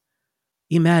universe.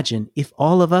 Imagine if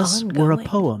all of us were a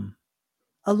poem,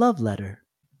 a love letter.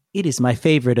 It is my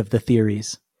favorite of the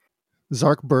theories.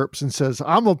 Zark burps and says,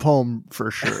 I'm a poem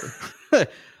for sure.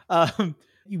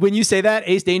 When you say that,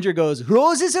 Ace Danger goes,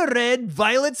 roses are red,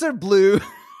 violets are blue.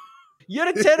 You're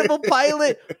a terrible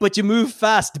pilot, but you move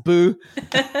fast, boo.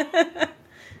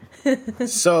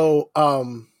 So,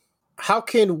 how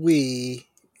can we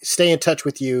stay in touch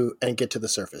with you and get to the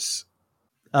surface?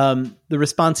 The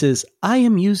response is, I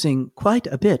am using quite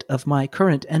a bit of my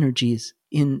current energies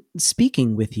in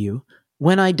speaking with you.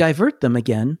 When I divert them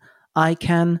again, I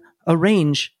can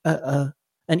arrange an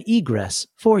egress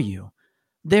for you.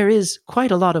 There is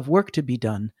quite a lot of work to be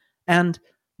done, and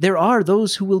there are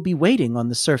those who will be waiting on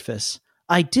the surface.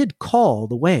 I did call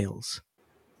the whales.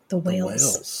 The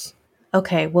whales.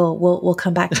 Okay, we'll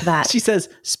come back to that. She says,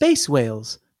 space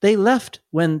whales. They left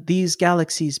when these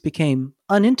galaxies became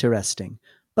uninteresting,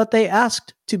 but they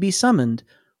asked to be summoned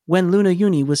when Luna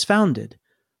Uni was founded.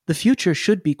 The future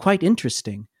should be quite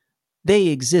interesting. They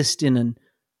exist in a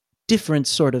different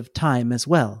sort of time as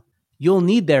well. You'll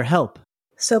need their help.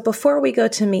 So before we go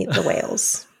to meet the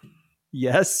whales,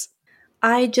 Yes?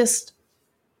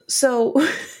 so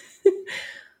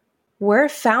we're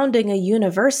founding a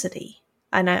university.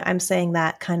 And I'm saying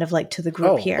that kind of like to the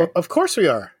group here. Of course we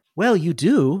are. Well, you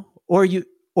do, or you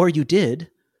did,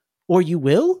 or you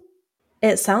will?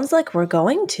 It sounds like we're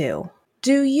going to.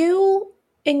 Do you,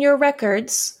 in your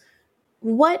records,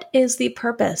 what is the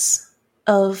purpose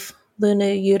of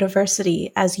Luna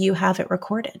University as you have it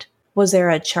recorded? Was there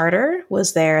a charter?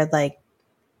 Was there like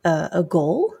a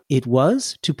goal? It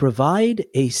was to provide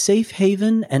a safe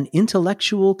haven and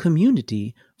intellectual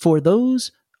community for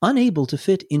those unable to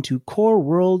fit into core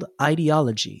world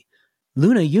ideology.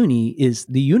 Luna Uni is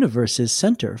the universe's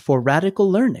center for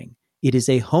radical learning. It is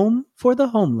a home for the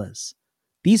homeless.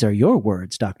 These are your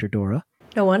words, Dr. Dora.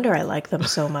 No wonder I like them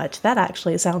so much. That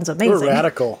actually sounds amazing. We're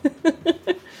radical.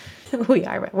 We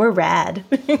are. We're rad.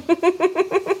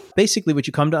 Basically, what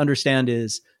you come to understand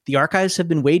is the archives have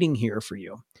been waiting here for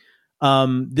you.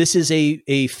 This is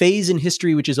a phase in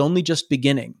history which is only just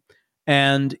beginning.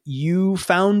 And you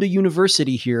found a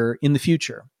university here in the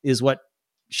future, is what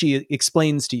she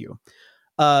explains to you.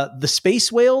 The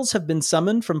space whales have been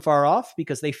summoned from far off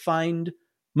because they find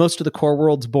most of the core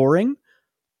worlds boring,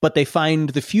 but they find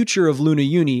the future of Luna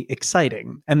Uni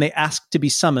exciting, and they ask to be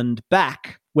summoned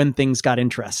back when things got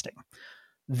interesting.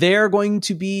 They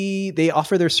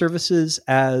offer their services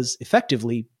as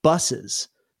effectively buses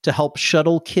to help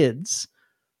shuttle kids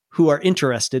who are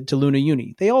interested to Luna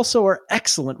Uni. They also are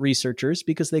excellent researchers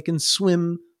because they can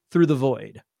swim through the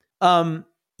void.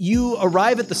 You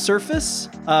arrive at the surface.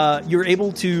 You're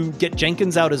able to get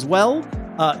Jenkins out as well.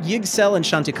 Yigsel and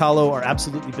Chanticalo are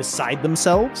absolutely beside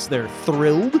themselves. They're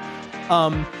thrilled.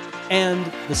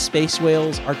 And the space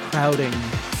whales are crowding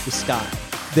the sky.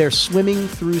 They're swimming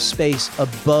through space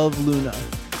above Luna.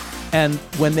 And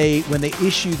when they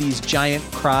issue these giant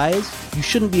cries, you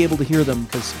shouldn't be able to hear them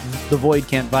because the void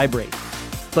can't vibrate.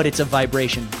 But it's a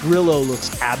vibration. Brillo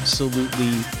looks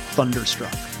absolutely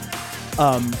thunderstruck.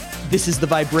 This is the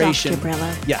vibration. Dr.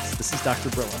 Brillo. Yes, this is Dr.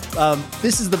 Brillo.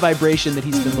 This is the vibration that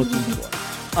he's been looking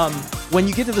for. When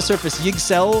you get to the surface,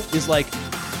 Yigsel is like,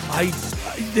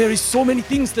 there is so many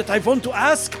things that I want to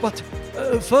ask, but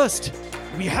first,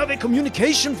 we have a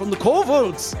communication from the core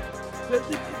worlds.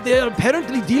 They're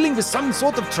apparently dealing with some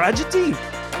sort of tragedy.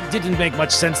 It didn't make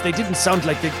much sense. They didn't sound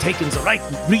like they'd taken the right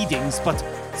readings, but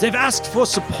they've asked for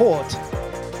support.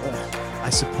 I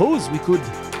suppose we could,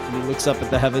 and he looks up at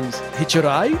the heavens, hitch a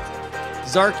ride?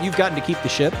 Zark, you've gotten to keep the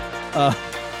ship.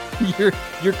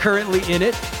 You're currently in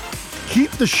it.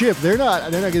 Keep the ship. They're not.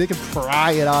 They can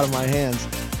pry it out of my hands.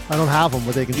 I don't have them,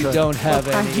 but they can try. You don't have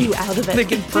Pry any. you out of it. They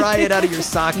can pry it out of your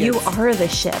socket. You are the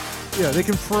ship. Yeah, they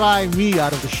can pry me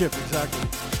out of the ship.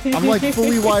 Exactly. I'm like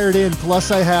fully wired in.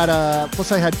 Plus I had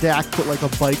Dak put like a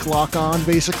bike lock on,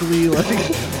 basically.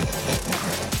 Like.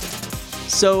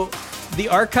 So the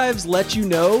archives let you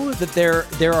know that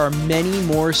there are many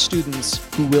more students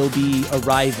who will be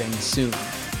arriving soon.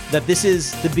 That this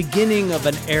is the beginning of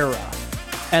an era,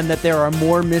 and that there are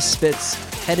more misfits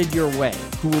headed your way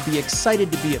who will be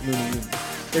excited to be at Luna Uni.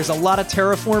 There's a lot of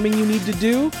terraforming you need to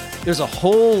do. There's a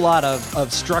whole lot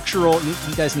of structural.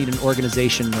 You guys need an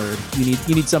organization nerd.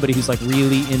 You need somebody who's like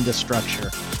really into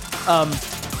structure.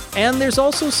 And there's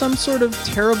also some sort of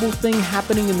terrible thing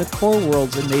happening in the core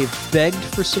worlds, and they've begged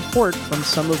for support from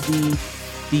some of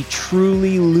the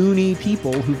truly loony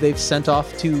people who they've sent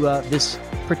off to this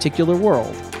particular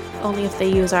world. Only if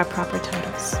they use our proper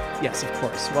titles. Yes, of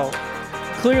course. Well,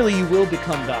 clearly you will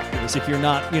become doctors if you're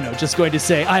not, just going to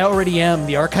say, I already am,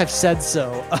 the archive said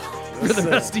so, for the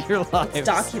rest of your lives. It's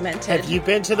documented. Have you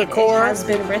been to the core? It has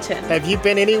been written. Have you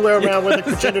been anywhere around where the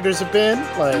progenitors have been?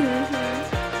 Like,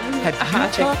 Have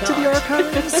you talked to the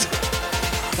archives?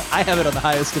 I have it on the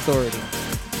highest authority.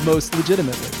 Most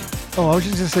legitimately. Oh, I was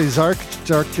just going to say,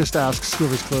 Zark just asks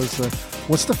whoever's close,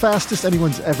 what's the fastest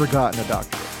anyone's ever gotten a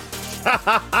doctorate?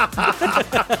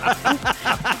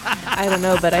 I don't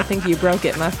know, but I think you broke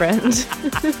it, my friend.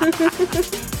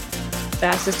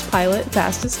 Fastest pilot,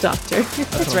 fastest doctor.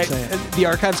 That's right. The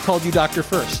archives called you doctor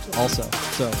first, also.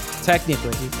 So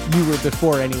technically, you were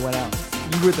before anyone else.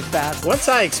 You were the fastest. Once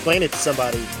I explain it to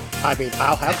somebody,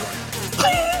 I'll have one.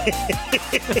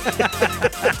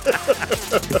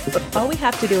 All we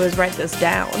have to do is write this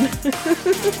down.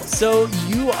 So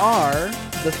you are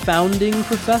the founding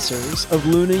professors of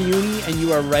Luna Uni, and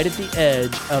you are right at the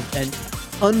edge of an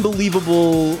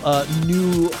unbelievable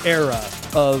new era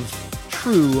of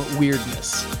true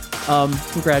weirdness.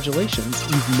 Congratulations.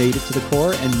 You've made it to the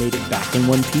core and made it back in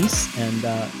one piece,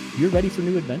 and you're ready for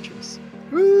new adventures.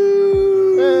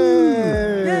 Woo!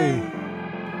 Hey!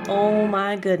 Oh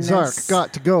my goodness. Zark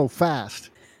got to go fast.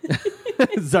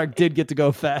 Zark did get to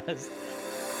go fast.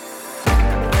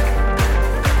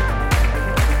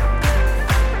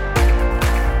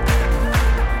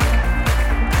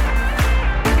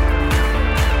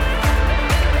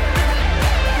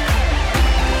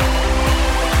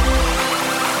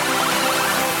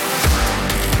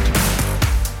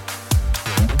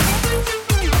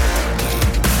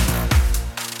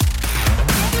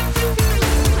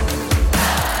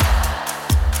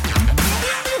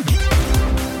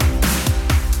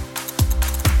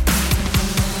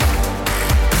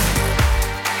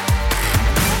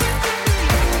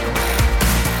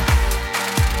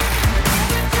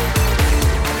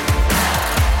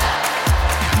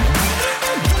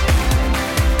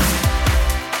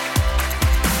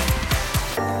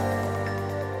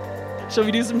 Shall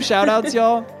we do some shout outs,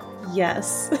 y'all?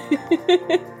 Yes.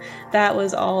 That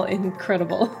was all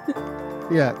incredible.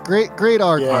 Yeah, great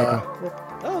arc, Yeah. Michael.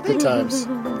 Oh, Good times.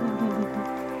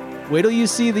 Wait till you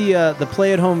see the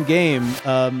play at home game.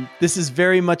 This is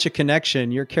very much a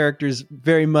connection. Your characters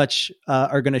very much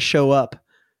are going to show up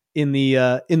in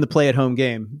the play at home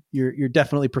game. You're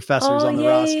definitely professors on the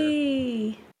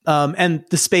yay. roster. And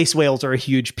the space whales are a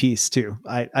huge piece too.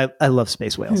 I love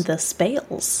space whales. The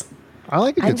spales. I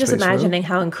like a good I'm just space whale. imagining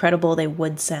how incredible they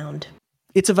would sound.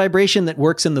 It's a vibration that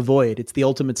works in the void. It's the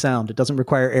ultimate sound. It doesn't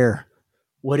require air.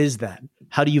 What is that?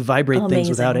 How do you vibrate things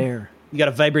without air? You got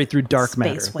to vibrate through dark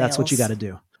matter. Space That's what you got whales. to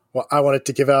do. Well, I wanted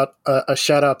to give out a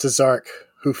shout out to Zark,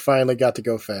 who finally got to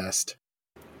go fast.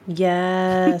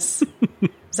 Yes.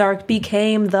 Zark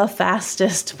became the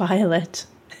fastest pilot.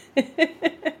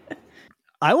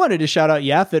 I wanted to shout out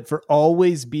Yafit for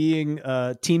always being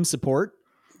team support.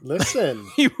 Listen,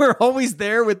 You were always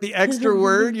there with the extra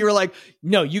word. You were like,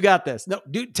 no, you got this. No,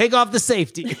 dude, take off the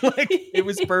safety. Like, it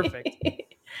was perfect.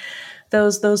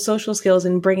 Those social skills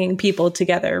and bringing people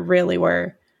together really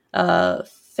were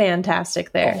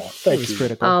fantastic there. It thank was you.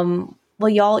 critical. Well,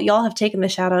 y'all have taken the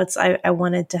shout outs I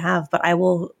wanted to have, but I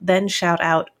will then shout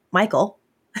out Michael.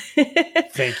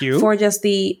 Thank you. For just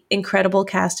the incredible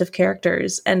cast of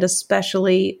characters, and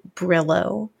especially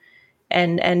Brillo,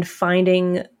 and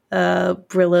finding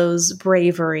Brillo's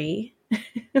bravery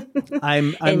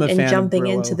I'm a and fan jumping of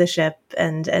Brillo. into the ship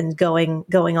and going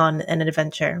on an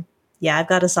adventure. Yeah, I've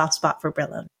got a soft spot for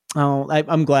Brillo. Oh,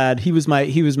 I'm glad he was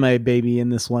my baby in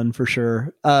this one for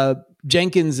sure.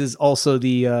 Jenkins is also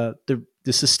the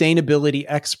sustainability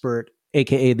expert,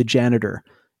 aka the janitor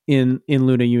in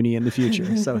Luna Uni in the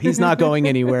future. So he's not going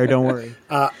anywhere. Don't worry.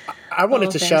 I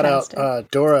wanted to shout fantastic.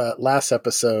 out Dora last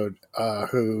episode,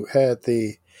 who had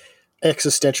the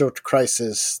existential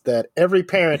crisis that every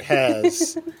parent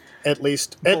has at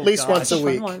least once a Fun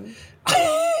week. one.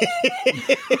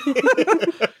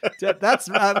 That's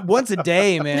once a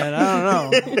day, man. I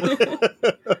don't know.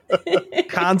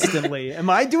 Constantly. Am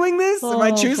I doing this? Am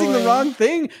I Oh, choosing the boy. wrong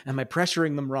thing? Am I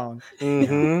pressuring them wrong?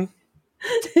 Mm-hmm.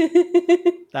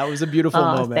 That was a beautiful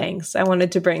Oh, moment. thanks. I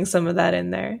wanted to bring some of that in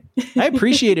there. I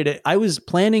appreciated it. I was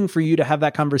planning for you to have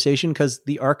that conversation because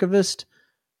the archives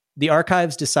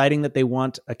deciding that they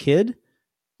want a kid,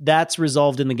 that's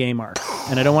resolved in the game arc.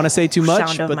 And I don't want to say too much,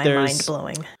 Sound of but my there's mind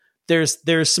blowing.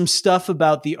 there's some stuff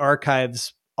about the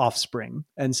archives offspring.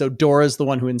 And so Dora's the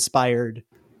one who inspired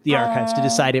the archives to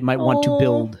decide it might want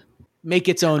to make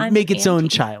its own I'm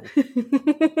child.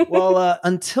 Well,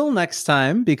 until next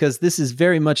time, because this is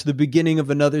very much the beginning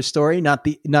of another story, not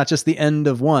just the end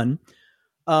of one.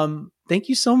 Thank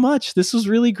you so much. This was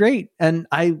really great. And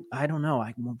I don't know.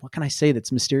 What can I say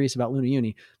that's mysterious about Luna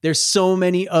Uni? There's so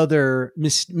many other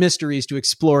mysteries to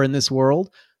explore in this world.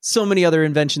 So many other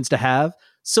inventions to have.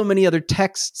 So many other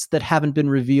texts that haven't been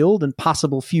revealed and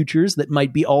possible futures that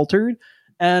might be altered.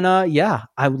 And yeah,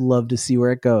 I would love to see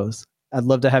where it goes. I'd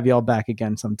love to have you all back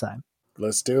again sometime.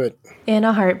 Let's do it. In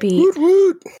a heartbeat. Woot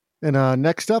woot. And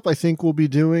next up, I think we'll be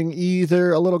doing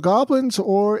either a Little Goblins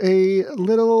or a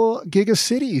Little Giga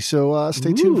City. So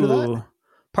stay tuned for that. Ooh.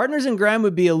 Partners in Grime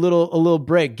would be a little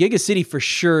break. Giga City for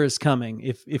sure is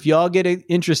coming. If y'all get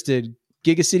interested,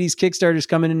 Giga City's Kickstarter's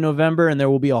coming in November, and there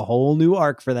will be a whole new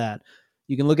arc for that.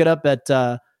 You can look it up at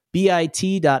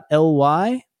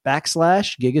bit.ly/Giga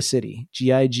City.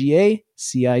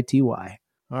 GIGACITY.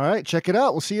 All right, check it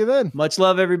out. We'll see you then. Much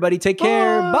love, everybody. Take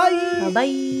care. Bye.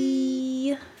 Bye-bye.